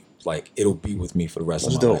 literally, like, it'll be with me for the rest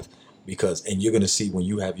of my life. Because, and you're going to see when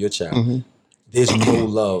you have your child, there's no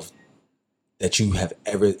love that you have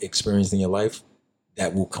ever experienced in your life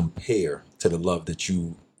that will compare to the love that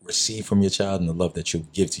you receive from your child and the love that you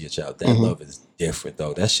give to your child. That love is different,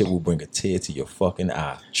 though. That shit will bring a tear to your fucking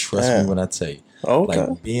eye. Trust me when I tell you. Okay.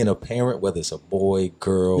 Like being a parent, whether it's a boy,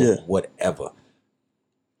 girl, whatever,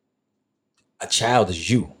 a child is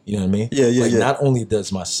you. You know what I mean? Yeah. Not only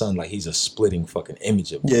does my son, like, he's a splitting fucking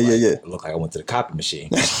image of me. I look like I went to the copy machine.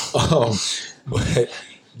 But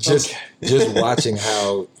just watching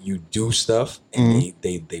how you do stuff and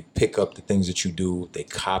they pick up the things that you do, they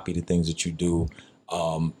copy the things that you do.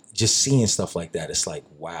 Just seeing stuff like that, it's like,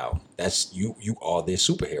 wow, that's you are their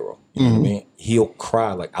superhero. You know what I mean? He'll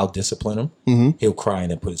cry, like, I'll discipline him. He'll cry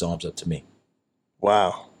and then put his arms up to me.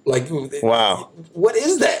 Wow. Like, wow. What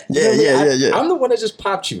is that? Yeah, yeah. I'm the one that just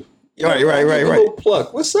popped you. Right. Little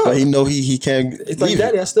pluck. What's up? But he know he can't. It's like,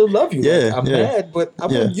 Daddy, I still love you. Yeah, like, I'm mad, but I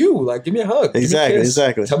want you. Like, give me a hug.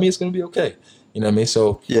 Exactly. Tell me it's gonna be okay. You know what I mean?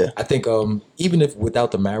 So I think even if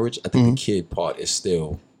without the marriage, I think the kid part is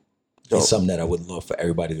still it's something that I would love for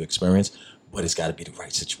everybody to experience, but it's got to be the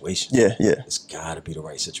right situation. Yeah. It's got to be the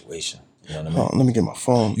right situation. You know what I mean? Oh, let me get my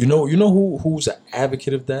phone. You know who's an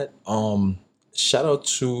advocate of that? Shout out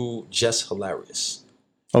to Jess Hilarious.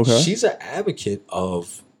 Okay. She's an advocate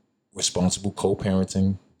of responsible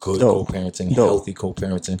co-parenting, good co-parenting, healthy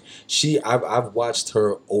co-parenting. I've watched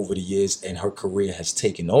her over the years, and her career has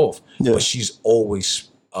taken off. Yeah. But she's always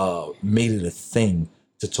made it a thing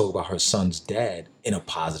to talk about her son's dad in a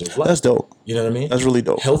positive light. That's dope. You know what I mean? That's really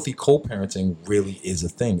dope. Healthy co-parenting really is a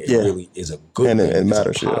thing. It really is a good and thing. It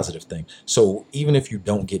matters, it's a positive thing. So even if you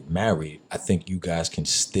don't get married, I think you guys can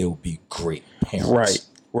still be great parents.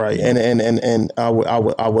 Right. Yeah. And I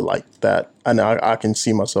would like that. And I can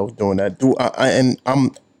see myself doing that.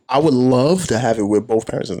 I would love to have it with both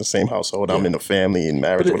parents in the same household. I'm in a family and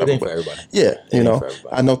marriage, but whatever. It ain't for everybody. Yeah,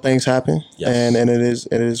 I know things happen, and it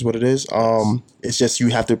is what it is. It's just you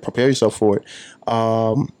have to prepare yourself for it.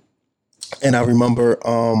 And I remember,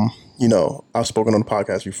 I've spoken on the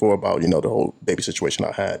podcast before about the whole baby situation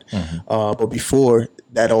I had. But before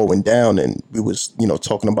that all went down, and we was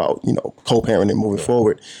talking about co-parenting moving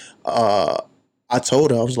forward, I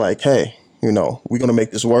told her, I was like, hey, we're gonna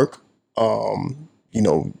make this work.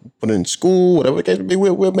 Put it in school, whatever the case may be,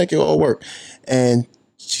 we'll make it all work. And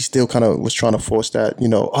she still kind of was trying to force that,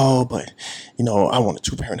 but I want a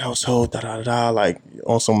 2-parent household, like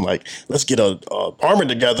on some, like, let's get a apartment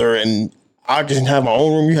together. And I can have my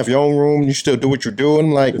own room. You have your own room. You still do what you do. And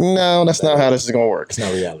I'm like, no, that's not how this is gonna work. It's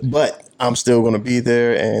not reality. But I'm still gonna be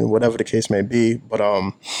there, and whatever the case may be. But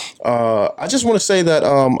I just want to say that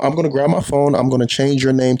I'm gonna grab my phone. I'm gonna change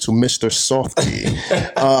your name to Mr. Softy.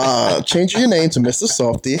 Change your name to Mr.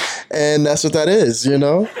 Softy, and that's what that is. You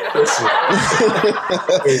know. Listen,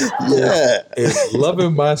 Yeah. if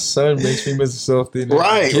loving my son makes me Mr. Softy, then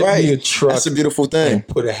Right. get Right. me a truck That's a beautiful thing. and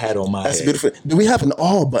put a hat on my That's head. beautiful. Do we have an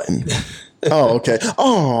all button? Oh, okay.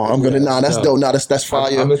 Oh, I'm gonna. Nah, that's No. dope. Nah, that's fire.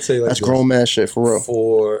 I'm gonna tell you like that's this. grown man shit for real.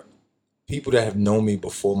 For people that have known me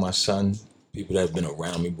before my son, people that have been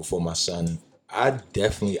around me before my son, I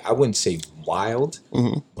wouldn't say wild,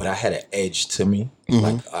 but I had an edge to me.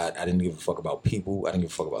 Like I didn't give a fuck about people. I didn't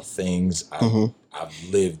give a fuck about things. I've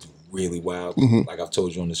lived really wild. Like I've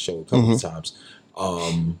told you on this show a couple of times.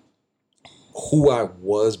 Who I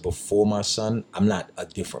was before my son, I'm not a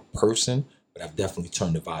different person, but I've definitely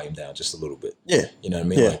turned the volume down just a little bit. Yeah. You know what I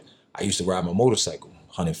mean? Yeah. Like I used to ride my motorcycle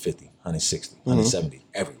 150, 160, 170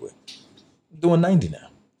 everywhere. I'm doing 90 now.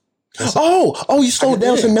 Oh, you slowed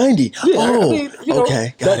down to 90.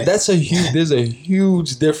 Okay, got it. That's a huge. There's a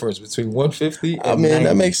huge difference between 150 and I mean, 90.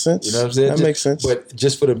 that makes sense. You know what I'm saying? That makes sense. But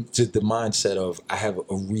just for the mindset of I have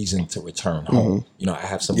a reason to return home. You know, I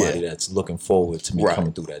have somebody that's looking forward to me Right.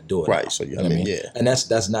 coming through that door. Right, now. so, You I know what mean, yeah. And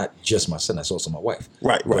that's not just my son. That's also my wife.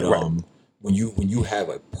 Right. But when you have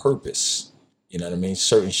a purpose, you know what I mean.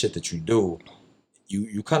 Certain shit that you do,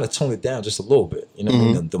 you kind of tone it down just a little bit. You know what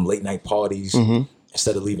I mean? Them late night parties.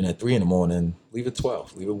 Instead of leaving at 3 a.m, leave at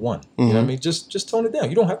 12, leave at 1. You know what I mean? Just tone it down.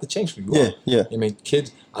 You don't have to change who you are. Yeah. I mean,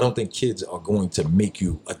 kids, I don't think kids are going to make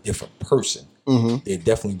you a different person. They're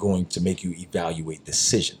definitely going to make you evaluate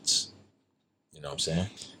decisions. You know what I'm saying?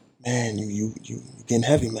 Man, you getting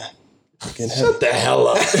heavy, man. You're getting heavy. Shut the hell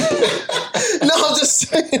up. No, I'm just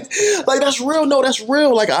saying. Like, that's real. No, that's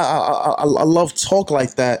real. Like, I love talk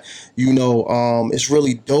like that. You know, it's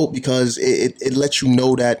really dope because it lets you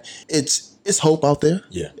know that it's hope out there.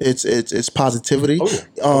 Yeah. It's positivity. Oh,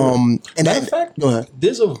 yeah. And Matter of fact, go ahead.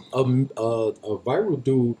 there's a viral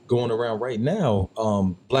dude going around right now.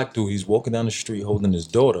 Black dude. He's walking down the street holding his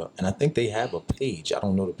daughter, and I think they have a page. I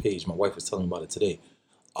don't know the page. My wife was telling me about it today.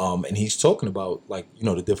 And he's talking about like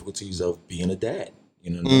the difficulties of being a dad.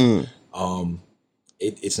 You know what I mean?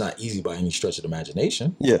 It's not easy by any stretch of the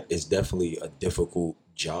imagination. Yeah. It's definitely a difficult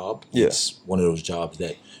job. Yeah. It's one of those jobs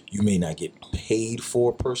that you may not get paid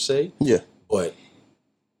for per se. Yeah. But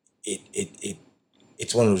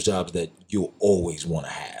it's one of those jobs that you'll always want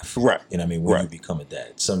to have. Right. You know what I mean? When Right. you become a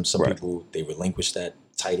dad. Some Right. people, they relinquish that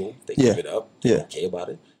title. They Yeah. give it up. Yeah. They don't care about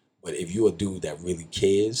it. But if you're a dude that really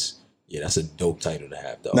cares, yeah, that's a dope title to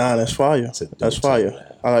have, though. Nah, that's fire. a dope That's title to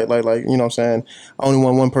fire. have. I like, you know what I'm saying? I only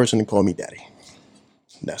want one person to call me daddy.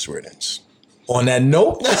 That's where it ends. On that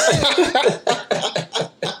note,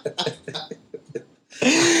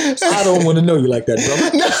 I don't want to know you like that,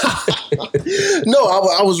 brother. No,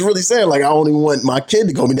 I was really saying, like, I only want my kid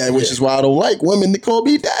to call me daddy, which is why I don't like women to call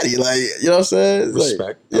me daddy. Like, you know what I'm saying? Like,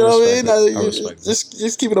 Respect. you know what I mean? I Like, respect it.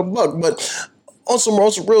 just keep it a buck. But on some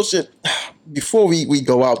real shit, before we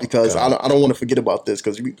go out, because I don't want to forget about this,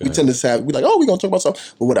 because we tend to have, we're like, oh, we're going to talk about something,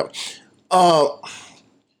 but whatever. I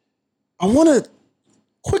want to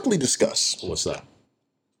quickly discuss What's up?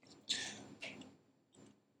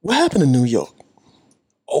 what happened in New York.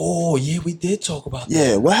 Oh yeah, we did talk about that.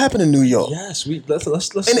 Yeah, what happened in New York? Yes, let's And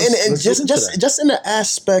let's listen to that. just in the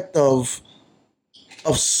aspect of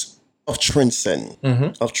trend setting,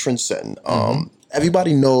 of trend setting.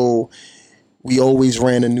 Everybody know we always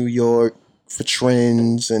ran in New York for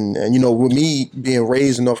trends, and with me being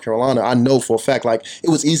raised in North Carolina, I know for a fact, like, it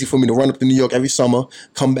was easy for me to run up to New York every summer,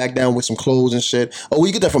 come back down with some clothes and shit. Oh, where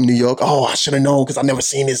you get that from? New York? Oh, I should have known because I never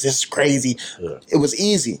seen this. This is crazy. Yeah. It was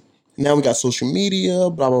easy. Now we got social media,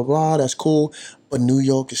 blah blah blah. That's cool, but New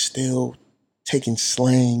York is still taking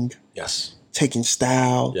slang, Yes. taking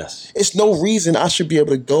style. Yes. It's no reason I should be able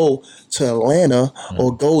to go to Atlanta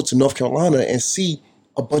or go to North Carolina and see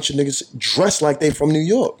a bunch of niggas dressed like they from New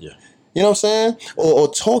York. Yeah. You know what I'm saying?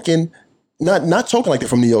 Or talking, not talking like they're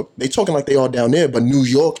from New York. They talking like they are down there, but New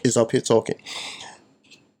York is up here talking.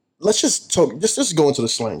 Let's just talk. Just go into the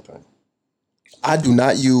slang thing. I do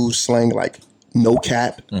not use slang like no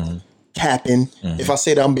cap, capping. If I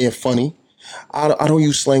say that, I'm being funny. I don't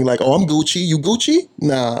use slang like, oh, I'm Gucci. You Gucci?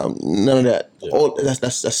 Nah, none of that. Yeah. Oh,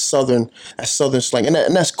 that's southern slang, and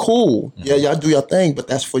that's cool. Yeah, y'all do your thing, but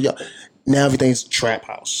that's for y'all. Now everything's trap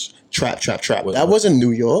house, trap. That wasn't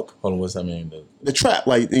New York. Hold on, what's that mean? The trap,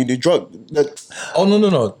 like the drug. Oh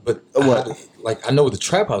no. But What? I know what the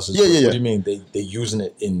trap house is. Yeah, yeah, yeah. What do you mean? They using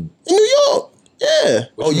it in? In New York, yeah.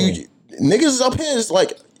 What you you niggas up here is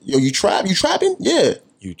like, yo, you trapping? Yeah.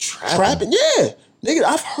 You trapping? Trapping? Yeah. Nigga,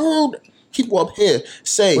 I've heard people up here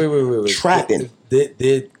say Wait. trapping.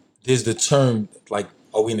 There's the term, like,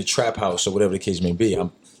 are we in the trap house or whatever the case may be.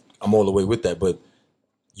 I'm all the way with that, but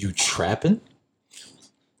you trapping?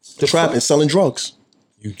 Trapping, selling drugs.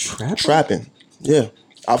 You trapping? Trapping. Yeah.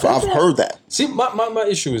 I've heard that. See, my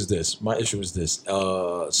issue is this.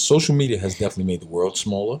 Social media has definitely made the world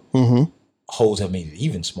smaller. Mm-hmm. Hoes have made it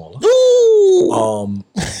even smaller. Ooh.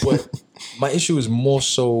 But my issue is more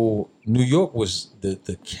so New York was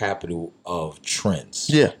the capital of trends.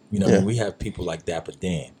 Yeah. You know what I mean? We have people like Dapper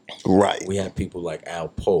Dan. Right. We have people like Al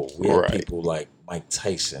Poe. We have Right. people like Mike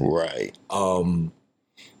Tyson. Right.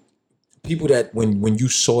 People that when you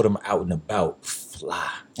saw them out and about,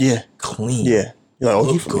 fly, Yeah. clean. Yeah. You're like, oh,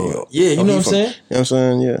 he Look from New good. York. Yeah, you Oh, know he what I'm from- saying? You know what I'm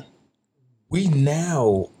saying? Yeah. We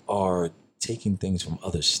now are taking things from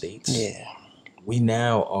other states. Yeah. We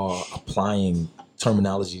now are applying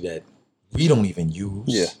terminology that we don't even use.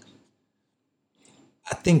 Yeah.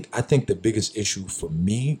 I think the biggest issue for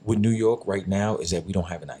me with New York right now is that we don't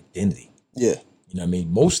have an identity. Yeah. You know what I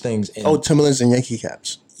mean? Most things. And, Oh, Timberlands and Yankee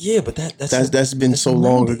caps. yeah, but that's been that's so the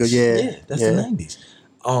long 90s. ago. Yeah. That's the 90s.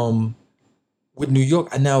 With New York,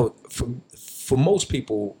 I now for most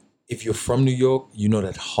people, if you're from New York, you know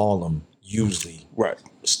that Harlem usually Right.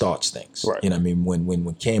 starts things. Right. You know what I mean?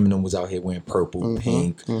 When Cam and them was out here wearing purple,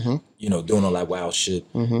 pink, you know, doing all that wild shit,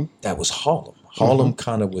 that was Harlem. Harlem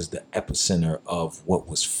kind of was the epicenter of what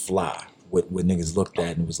was fly. What niggas looked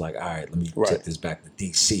at and was like, all right, let me take this back to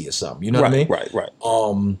DC or something. You know what I mean? Right.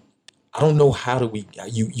 I don't know how do we.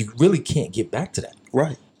 You really can't get back to that.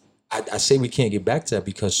 Right. I say we can't get back to that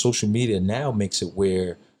because social media now makes it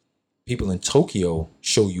where people in Tokyo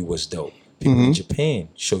show you what's dope. People in Japan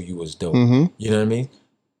show you what's dope. You know what I mean?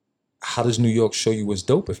 How does New York show you what's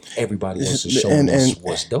dope if everybody else is showing us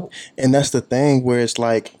what's dope? And that's the thing where it's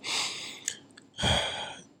like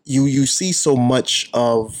you see so much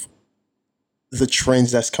of the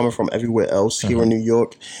trends that's coming from everywhere else here in New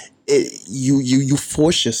York. You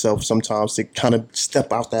force yourself sometimes to kind of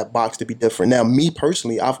step out that box to be different. Now, me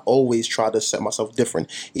personally, I've always tried to set myself different,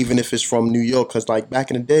 even if it's from New York. Because like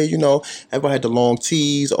back in the day, you know, everybody had the long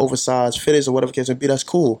tees, oversized fitteds, or whatever the case may be. That's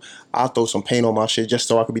cool. I'll throw some paint on my shit just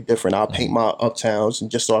so I could be different. I'll paint my uptowns and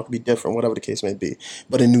just so I could be different, whatever the case may be.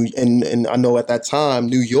 But and I know at that time,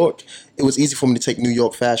 New York, it was easy for me to take New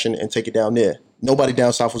York fashion and take it down there. Nobody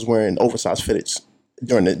down south was wearing oversized fitteds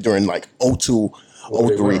during like 02,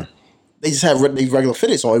 03. They just had regular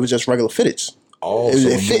fitteds on. It was just regular fitteds. Oh, so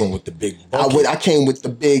you went with the big bucket. I came with the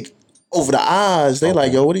big over the eyes. They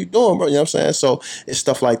like, yo, what are you doing, bro? You know what I'm saying? So it's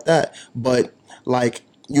stuff like that. But like,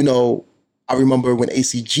 you know, I remember when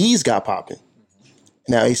ACGs got popping.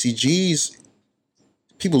 Now ACGs,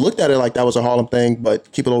 people looked at it like that was a Harlem thing,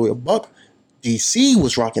 but keep it over a buck. DC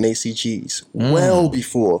was rocking ACGs well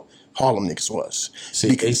before Harlem niggas was. See,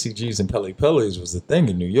 ACGs and Pele Peles was the thing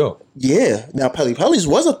in New York. Yeah. Now, Pele Peles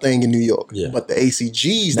was a thing in New York. Yeah. But the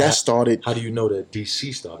ACGs, that started... How do you know that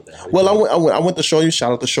DC started that? Well, I went to Shaw,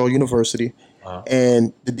 shout out to Shaw University,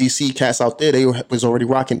 and the DC cats out there, they was already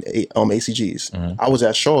rocking ACGs. I was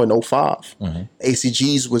at Shaw in 05.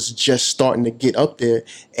 ACGs was just starting to get up there,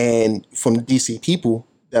 and from the DC people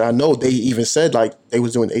that I know, they even said like they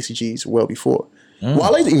was doing ACGs well before.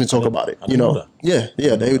 Wale even talk about it, you know. Yeah.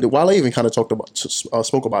 Wale even kind of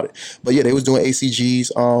spoke about it. But yeah, they was doing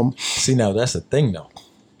ACGs. See, now that's the thing though.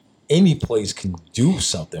 Any place can do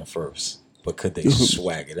something first, but could they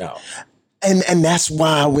swag it out? And that's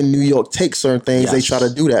why when New York takes certain things, they try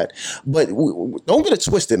to do that. But don't get it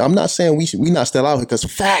twisted. I'm not saying we not still out here because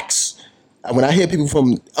facts. When I hear people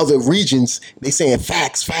from other regions, they saying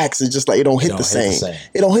facts. It's just like it don't hit the same.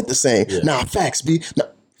 It don't hit the same. Yeah. Nah, facts be. Nah,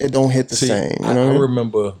 it don't hit the same. You know? I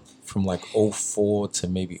remember from like 04 to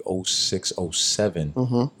maybe 06,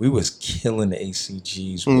 07, we was killing the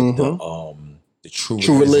ACGs with the True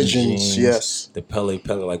Religions, yes, the Pele,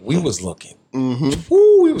 like we was looking.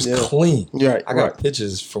 Woo, we was clean. Right, I got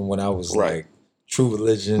pictures from when I was like True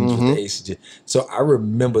Religions with the ACG. So I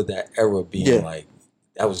remember that era being like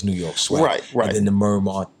that was New York swag. Right. And then the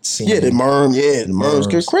Merm scene. Yeah, the Merms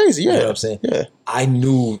get crazy. Yeah. You know what I'm saying? Yeah. I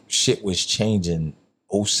knew shit was changing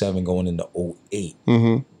 07 going into 08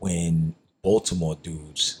 when Baltimore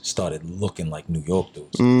dudes started looking like New York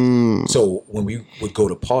dudes. So when we would go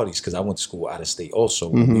to parties, because I went to school out of state also,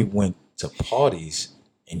 when we went to parties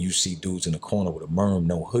and you see dudes in the corner with a Merm,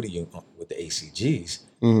 no hoodie with the ACGs,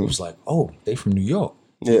 it was like, oh, they from New York.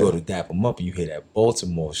 You go to dap them up and you hear that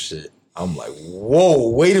Baltimore shit. I'm like, whoa,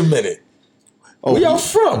 wait a minute. Where y'all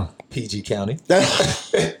from? PG County.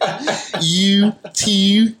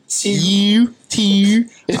 U-T-U.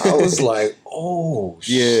 I was like, oh,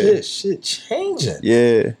 Yeah. shit changing.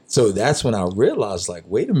 Yeah. So that's when I realized, like,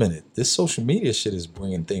 wait a minute, this social media shit is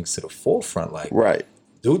bringing things to the forefront. Like, Right.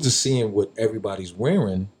 dudes are seeing what everybody's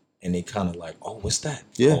wearing, and they kind of like, oh, what's that?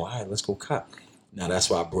 Yeah. Oh, all right, let's go cop. Now, that's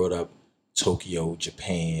why I brought up Tokyo,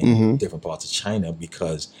 Japan, Mm-hmm. different parts of China,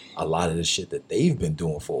 because a lot of the shit that they've been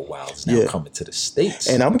doing for a while is now Yeah. coming to the States.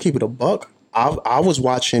 And I'm gonna keep it a buck. I was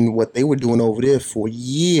watching what they were doing over there for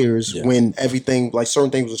years Yeah. when everything, like certain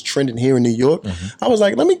things was trending here in New York. Mm-hmm. I was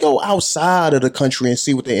like, let me go outside of the country and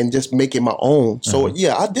see what they, and just make it my own. So Mm-hmm.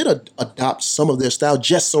 yeah, I did adopt some of their style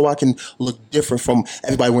just so I can look different from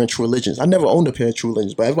everybody wearing True Religions. I never owned a pair of True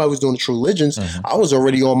Religions, but everybody was doing the True Religions. Mm-hmm. I was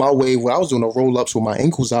already on my way where I was doing the roll-ups with my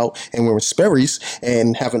ankles out and wearing Sperry's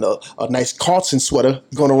and having a nice Carlson sweater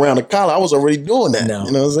going around the collar. I was already doing that. Now,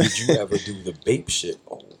 you know what I'm did saying? you ever do the Bape shit?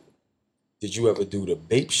 Did you ever do the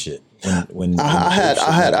Bape shit? When I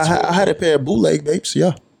had a pair of bootleg Bapes.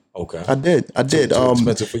 Yeah, Okay. I did. Too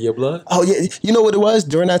expensive for your blood? Oh yeah, you know what it was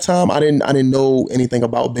during that time? I didn't know anything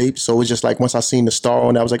about Bape, so it was just like once I seen the star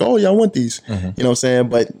on it, I was like, oh yeah, I want these. Mm-hmm. You know what I'm saying?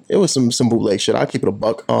 But it was some bootleg shit. I keep it a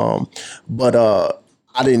buck. But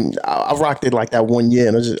I didn't. I rocked it like that 1 year,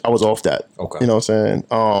 and I was off that. Okay. You know what I'm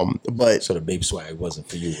saying? But So the Bape swag wasn't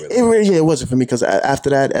for you, really. it wasn't for me because after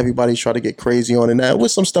that, everybody tried to get crazy on it. And that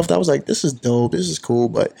was some stuff that I was like, this is dope, this is cool,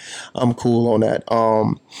 but I'm cool on that.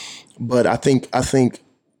 But I think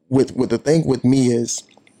with the thing with me is,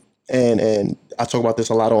 and I talk about this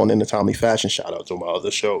a lot on In the Timely Fashion. Shout out to my other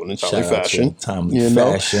show, In the Timely Shout out to Fashion. Timely you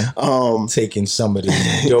know? Fashion. Taking some of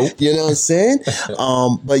this dope. You know what I'm saying?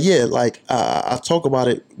 But yeah, like I talk about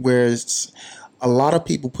it where it's a lot of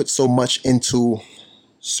people put so much into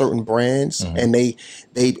certain brands and they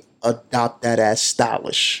adopt that as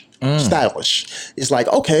stylish. Stylish. It's like,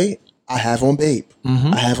 okay, I have on Bape.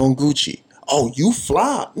 I have on Gucci. Oh, you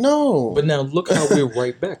fly. No. But now look how we're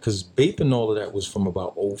right back, because Bape and all of that was from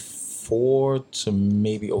about 04 to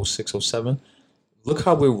maybe 06, 07. Look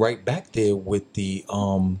how we're right back there with the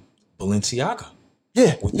Balenciaga,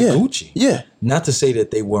 yeah, with the yeah, Gucci. yeah. Not to say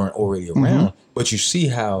that they weren't already around, but you see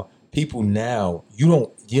how people now,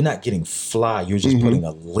 you're not getting fly, you're just putting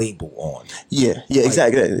a label on. Yeah, yeah,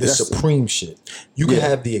 exactly. The That's- Supreme shit. You can Yeah.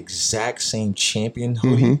 have the exact same Champion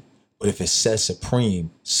hoodie, but if it says Supreme,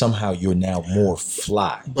 somehow you're now more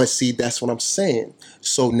fly. But see, that's what I'm saying.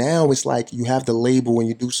 So now it's like you have the label when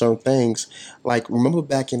you do certain things. Like, remember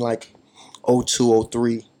back in like 02,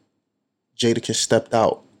 03, Jadakiss stepped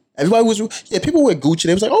out. Everybody was, people wear Gucci.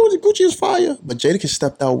 They was like, oh, the Gucci is fire. But Jadakiss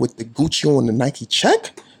stepped out with the Gucci on the Nike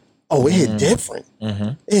check. Oh, it hit different.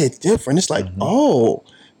 It hit different. It's like, oh.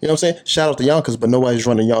 You know what I'm saying? Shout out to Yonkers, but nobody's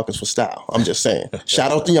running Yonkers for style. I'm just saying.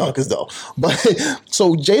 Shout out to Yonkers though. But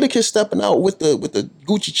so Jadakiss stepping out with the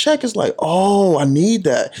Gucci check is like, oh, I need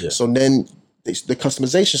that. Yeah. So then the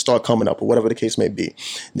customization start coming up or whatever the case may be.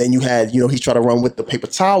 Then you had, he tried to run with the paper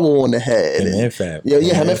towel on the head. And Fab. Yeah,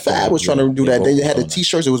 him and Fab was trying to do they that. Then you both had the on that.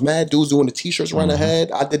 t-shirts. It was mad dudes doing the t-shirts around the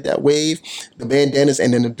head. I did that wave, the bandanas,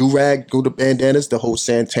 and then the do-rag, go to bandanas, the whole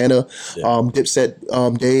Santana,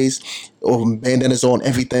 Dipset days, bandanas on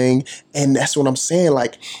everything. And that's what I'm saying.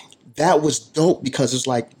 Like, that was dope because it's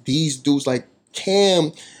like these dudes, like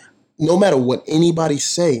Cam, no matter what anybody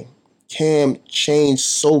say, Cam changed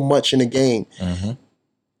so much in the game.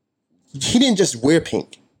 He didn't just wear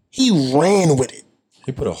pink. He ran with it.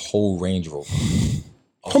 He put a whole Range Rover.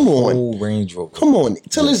 Come on. Whole Range Rover. Come on.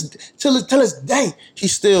 Till his day,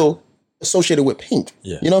 he's still associated with pink.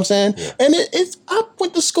 Yeah. You know what I'm saying? Yeah. And I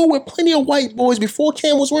went to school with plenty of white boys before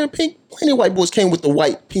Cam was wearing pink. Plenty of white boys came with the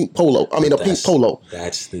pink polo. Pink polo.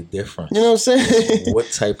 That's the difference. You know what I'm saying?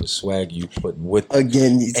 What type of swag you putting with it.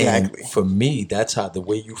 Again, exactly. And for me, that's how the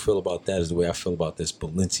way you feel about that is the way I feel about this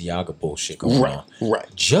Balenciaga bullshit going on. Right.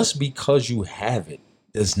 Just because you have it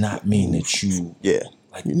does not mean that you Yeah.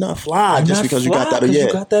 You're not fly you're just not because fly you got that. 'cause Yeah.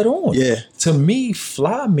 you got that on. Yeah. To me,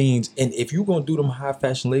 fly means, and if you're gonna do them high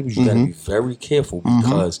fashion labels, you gotta be very careful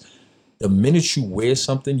because the minute you wear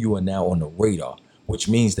something, you are now on the radar, which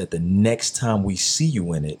means that the next time we see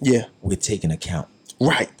you in it, Yeah. we're taking account.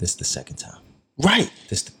 Right. This the second time. Right.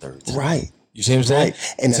 This the third time. Right. You see what I'm saying? Right.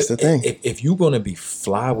 And that's the thing. If you're gonna be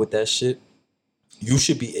fly with that shit, you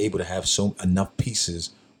should be able to have enough pieces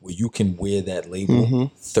where you can wear that label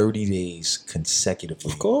 30 days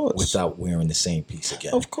consecutively Of course. without wearing the same piece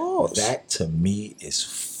again. Of course. That to me is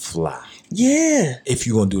fly. Yeah. If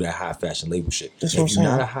you're gonna do that high fashion label shit. That's If what I'm you're not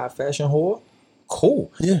saying. a high fashion whore,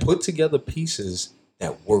 cool. Yeah. Put together pieces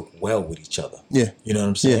that work well with each other. Yeah. You know what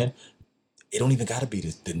I'm saying? it don't even got to be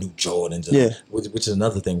the new Jordans. Yeah. Which is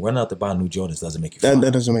another thing. Running out to buy new Jordans doesn't make you That, fly.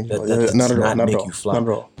 that doesn't make you That does does not make at all. you fly. Not at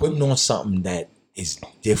all. Putting on something that is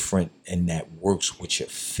different and that works with your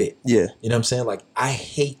fit. Yeah. You know what I'm saying? Like, I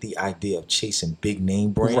hate the idea of chasing big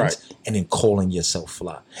name brands Right. and then calling yourself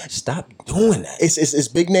fly. Stop doing that. It's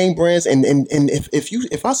big name brands, and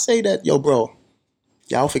if I say that, yo, bro,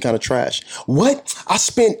 your outfit kind of trash. What? I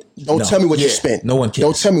spent. Don't No. tell me what you Yeah. spent. No one cares.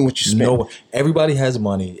 Don't tell me what you spent. No one. Everybody has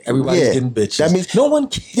money. Everybody's Yeah. getting bitches. That means- no one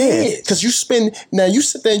Yeah, cares. because you spend. Now you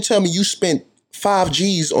sit there and tell me you spent 5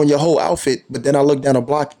 G's on your whole outfit, but then I look down the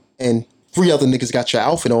block and 3 other niggas got your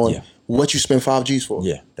outfit on. Yeah. What you spend 5 G's for?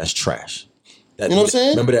 Yeah, that's trash. That, You know what I'm saying?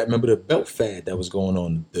 Remember that? Remember the belt fad that was going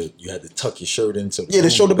on? You had to tuck your shirt into. Yeah, the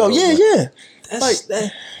shoulder belt. Yeah, yeah. That's Like-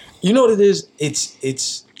 that. You know what it is?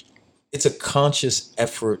 It's a conscious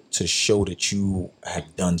effort to show that you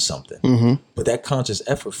have done something. Mm-hmm. But that conscious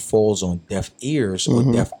effort falls on deaf ears or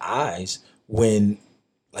deaf eyes when,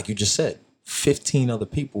 like you just said, 15 other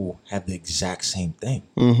people have the exact same thing.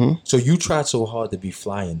 Mm-hmm. So you tried so hard to be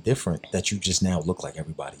fly and different that you just now look like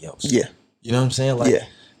everybody else. Yeah. You know what I'm saying? Like, Yeah.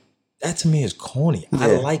 that to me is corny.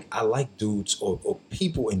 Yeah. I like dudes or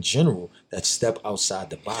people in general that step outside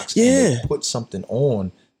the box Yeah. and they put something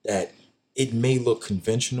on that it may look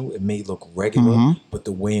conventional, it may look regular, Mm-hmm. but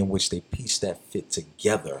the way in which they piece that fit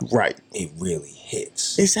together, Right. it really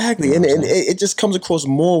hits. Exactly. You know And, what I'm and saying? it just comes across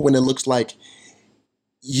more when it looks like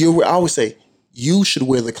you. I always say you should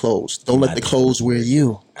wear the clothes. Don't let the clothes wear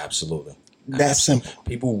you. Absolutely. That's simple.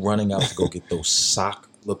 People running out to go get those sock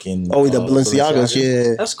looking Oh, the Balenciagas,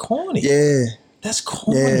 yeah. That's corny. Yeah. That's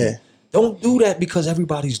corny. Yeah. Don't do that because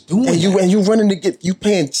everybody's doing And that. you running to get you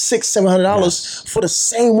paying $600-$700 Yes. for the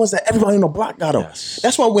same ones that everybody on the block got them. Yes.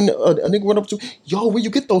 That's why when a nigga run up to, yo, where you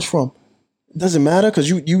get those from? It doesn't matter because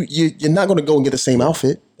you're not gonna go and get the same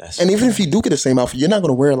outfit. That's And even if you do get the same outfit, you're not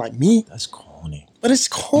gonna wear it like me. That's corny. But it's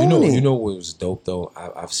corny. You know what was dope though?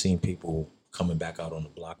 I've seen people coming back out on the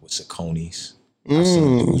block with Sauconys. I've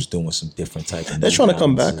seen dudes doing some different type of. They're trying to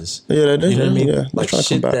come back. Balances. Yeah, You know what I mean? yeah, they're Like trying to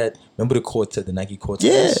come shit back. that. Remember the Cortez, the Nike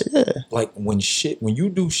Cortez? Yeah, yeah. Like when you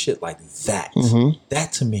do shit like that, Mm-hmm.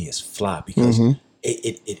 that to me is fly because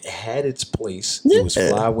it had its place. Yeah. It was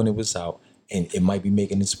fly when it was out, and it might be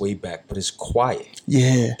making its way back, but it's quiet.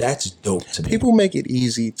 Yeah. That's dope to me. People make it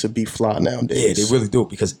easy to be fly nowadays. Yeah, they really do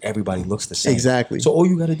because everybody looks the same. Exactly. So all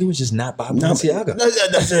you got to do is just not buy Balenciaga.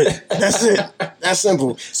 That's it. That's it. That's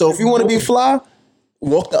simple. So if you want to be fly,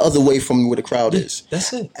 walk the other way from where the crowd is.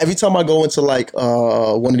 That's it. Every time I go into like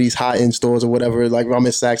one of these high end stores or whatever, like if I'm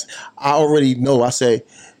at Saks, I already know. I see.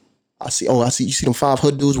 You see them 5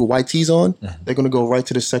 hood dudes with white tees on? They're gonna go right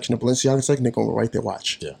to the section of Balenciaga section. They're gonna go right there,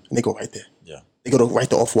 watch. Yeah. And they go right there. Yeah. They go to right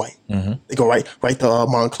to Off White. They go right to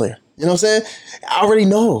Montclair. You know what I'm saying? I already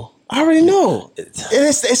know. And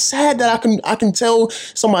it's sad that I can tell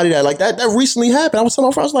somebody that like that recently happened. I was telling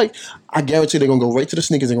my friends, like, I guarantee they're gonna go right to the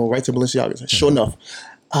sneakers and go right to Balenciaga. Sure enough,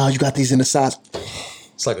 you got these in the size.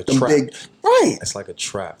 It's like a Them trap. big, right? It's like a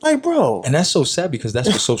trap. Like, bro. And that's so sad because that's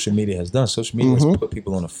what social media has done. Social media has put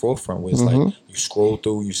people on the forefront where it's like you scroll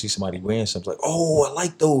through, you see somebody wearing something, like, oh, I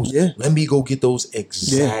like those. Yeah. Let me go get those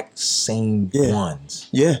exact same Yeah. ones.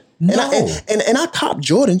 Yeah. No. And I cop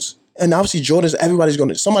Jordans. And obviously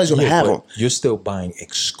Jordans, somebody's gonna have but them. You're still buying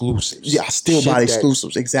exclusives. Yeah, I still Shit buy that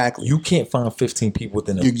exclusives. Exactly. You can't find 15 people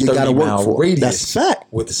within a You 30 gotta work mile for it. radius That's a fact.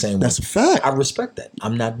 with the same That's one. a fact. I respect that.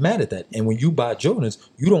 I'm not mad at that. And when you buy Jordans,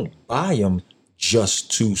 you don't buy them just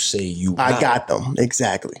to say you I got got them.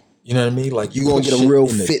 Exactly. You know what I mean? Like You gonna put get a shit real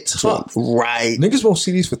in the fit to top. them. Right. Niggas won't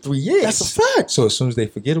see these for 3 years. That's a fact. So as soon as they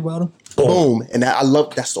forget about them, Boom. And I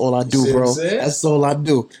love that's all I do, see what bro. I'm saying? That's all I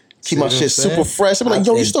do. Keep my what I'm shit saying? super fresh. I'm like,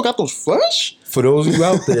 yo, you And- still got those fresh? For those of you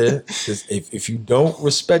out there, if you don't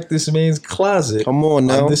respect this man's closet, Come on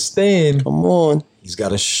now. understand Come on. he's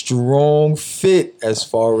got a strong fit as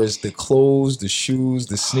far as the clothes, the shoes,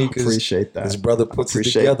 the sneakers. Appreciate that. His brother puts it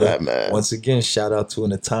Appreciate together. that, man. Once again, shout out to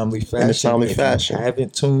In a Timely Fashion. Timely if Fashion. you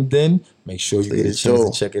haven't tuned in, make sure you It get a is chance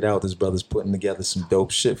dope. to check it out. This brother's putting together some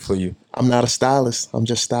dope shit for you. I'm not a stylist. I'm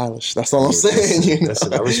just stylish. That's all I'm saying. You know? That's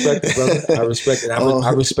it. I respect it, brother. I respect it.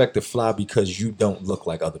 I respect the fly because you don't look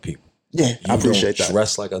like other people. Yeah, You I appreciate don't that.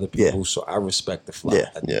 dress like other people, Yeah. so I respect the fly. Yeah,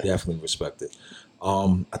 I yeah. definitely respect it.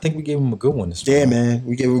 I think we gave him a good one this Yeah, morning. man.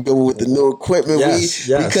 We go with the new equipment. Yes,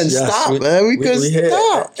 we couldn't stop, man. We couldn't hit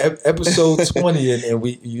stop. Episode 20, and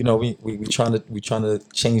we trying to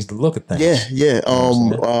change the look of things. Yeah, yeah.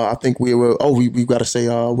 what I'm I think we got to say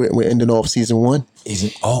we're ending off season 1.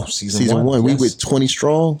 Season one. We yes. with 20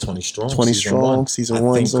 strong. 20 strong. 20 season strong. one. Season I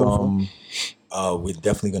one's think, over. we're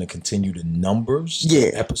definitely going to continue the numbers,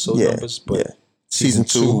 Yeah, the episode yeah, numbers, but yeah. Season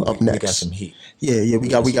two up we next. got some heat. Yeah, we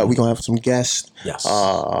gonna have some guests. Yes.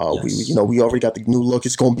 We we already got the new look.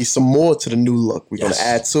 It's gonna be some more to the new look. We're Yes. gonna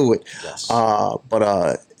add to it. Yes.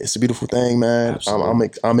 But it's a beautiful thing, man.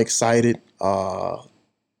 I'm excited. I'm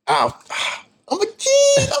a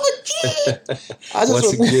kid.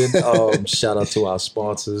 Once again, shout out to our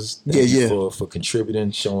sponsors. Thank Yeah. you for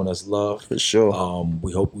contributing, showing us love. For sure.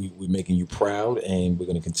 We hope we're making you proud, and we're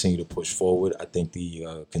going to continue to push forward. I think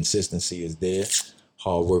the consistency is there.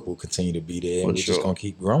 Hard work will continue to be there, and we're just going to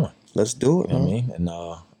keep growing. Let's do it. You know what I mean? And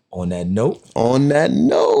on that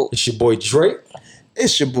note, it's your boy Drake.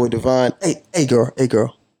 It's your boy Divine. Hey, girl.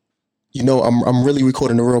 You know, I'm really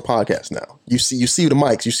recording a real podcast now. You see the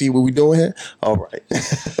mics. You see what we doing here? All right.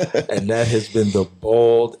 And that has been the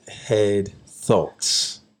Bald Head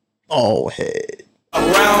Thoughts. Bald Head.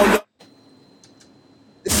 Around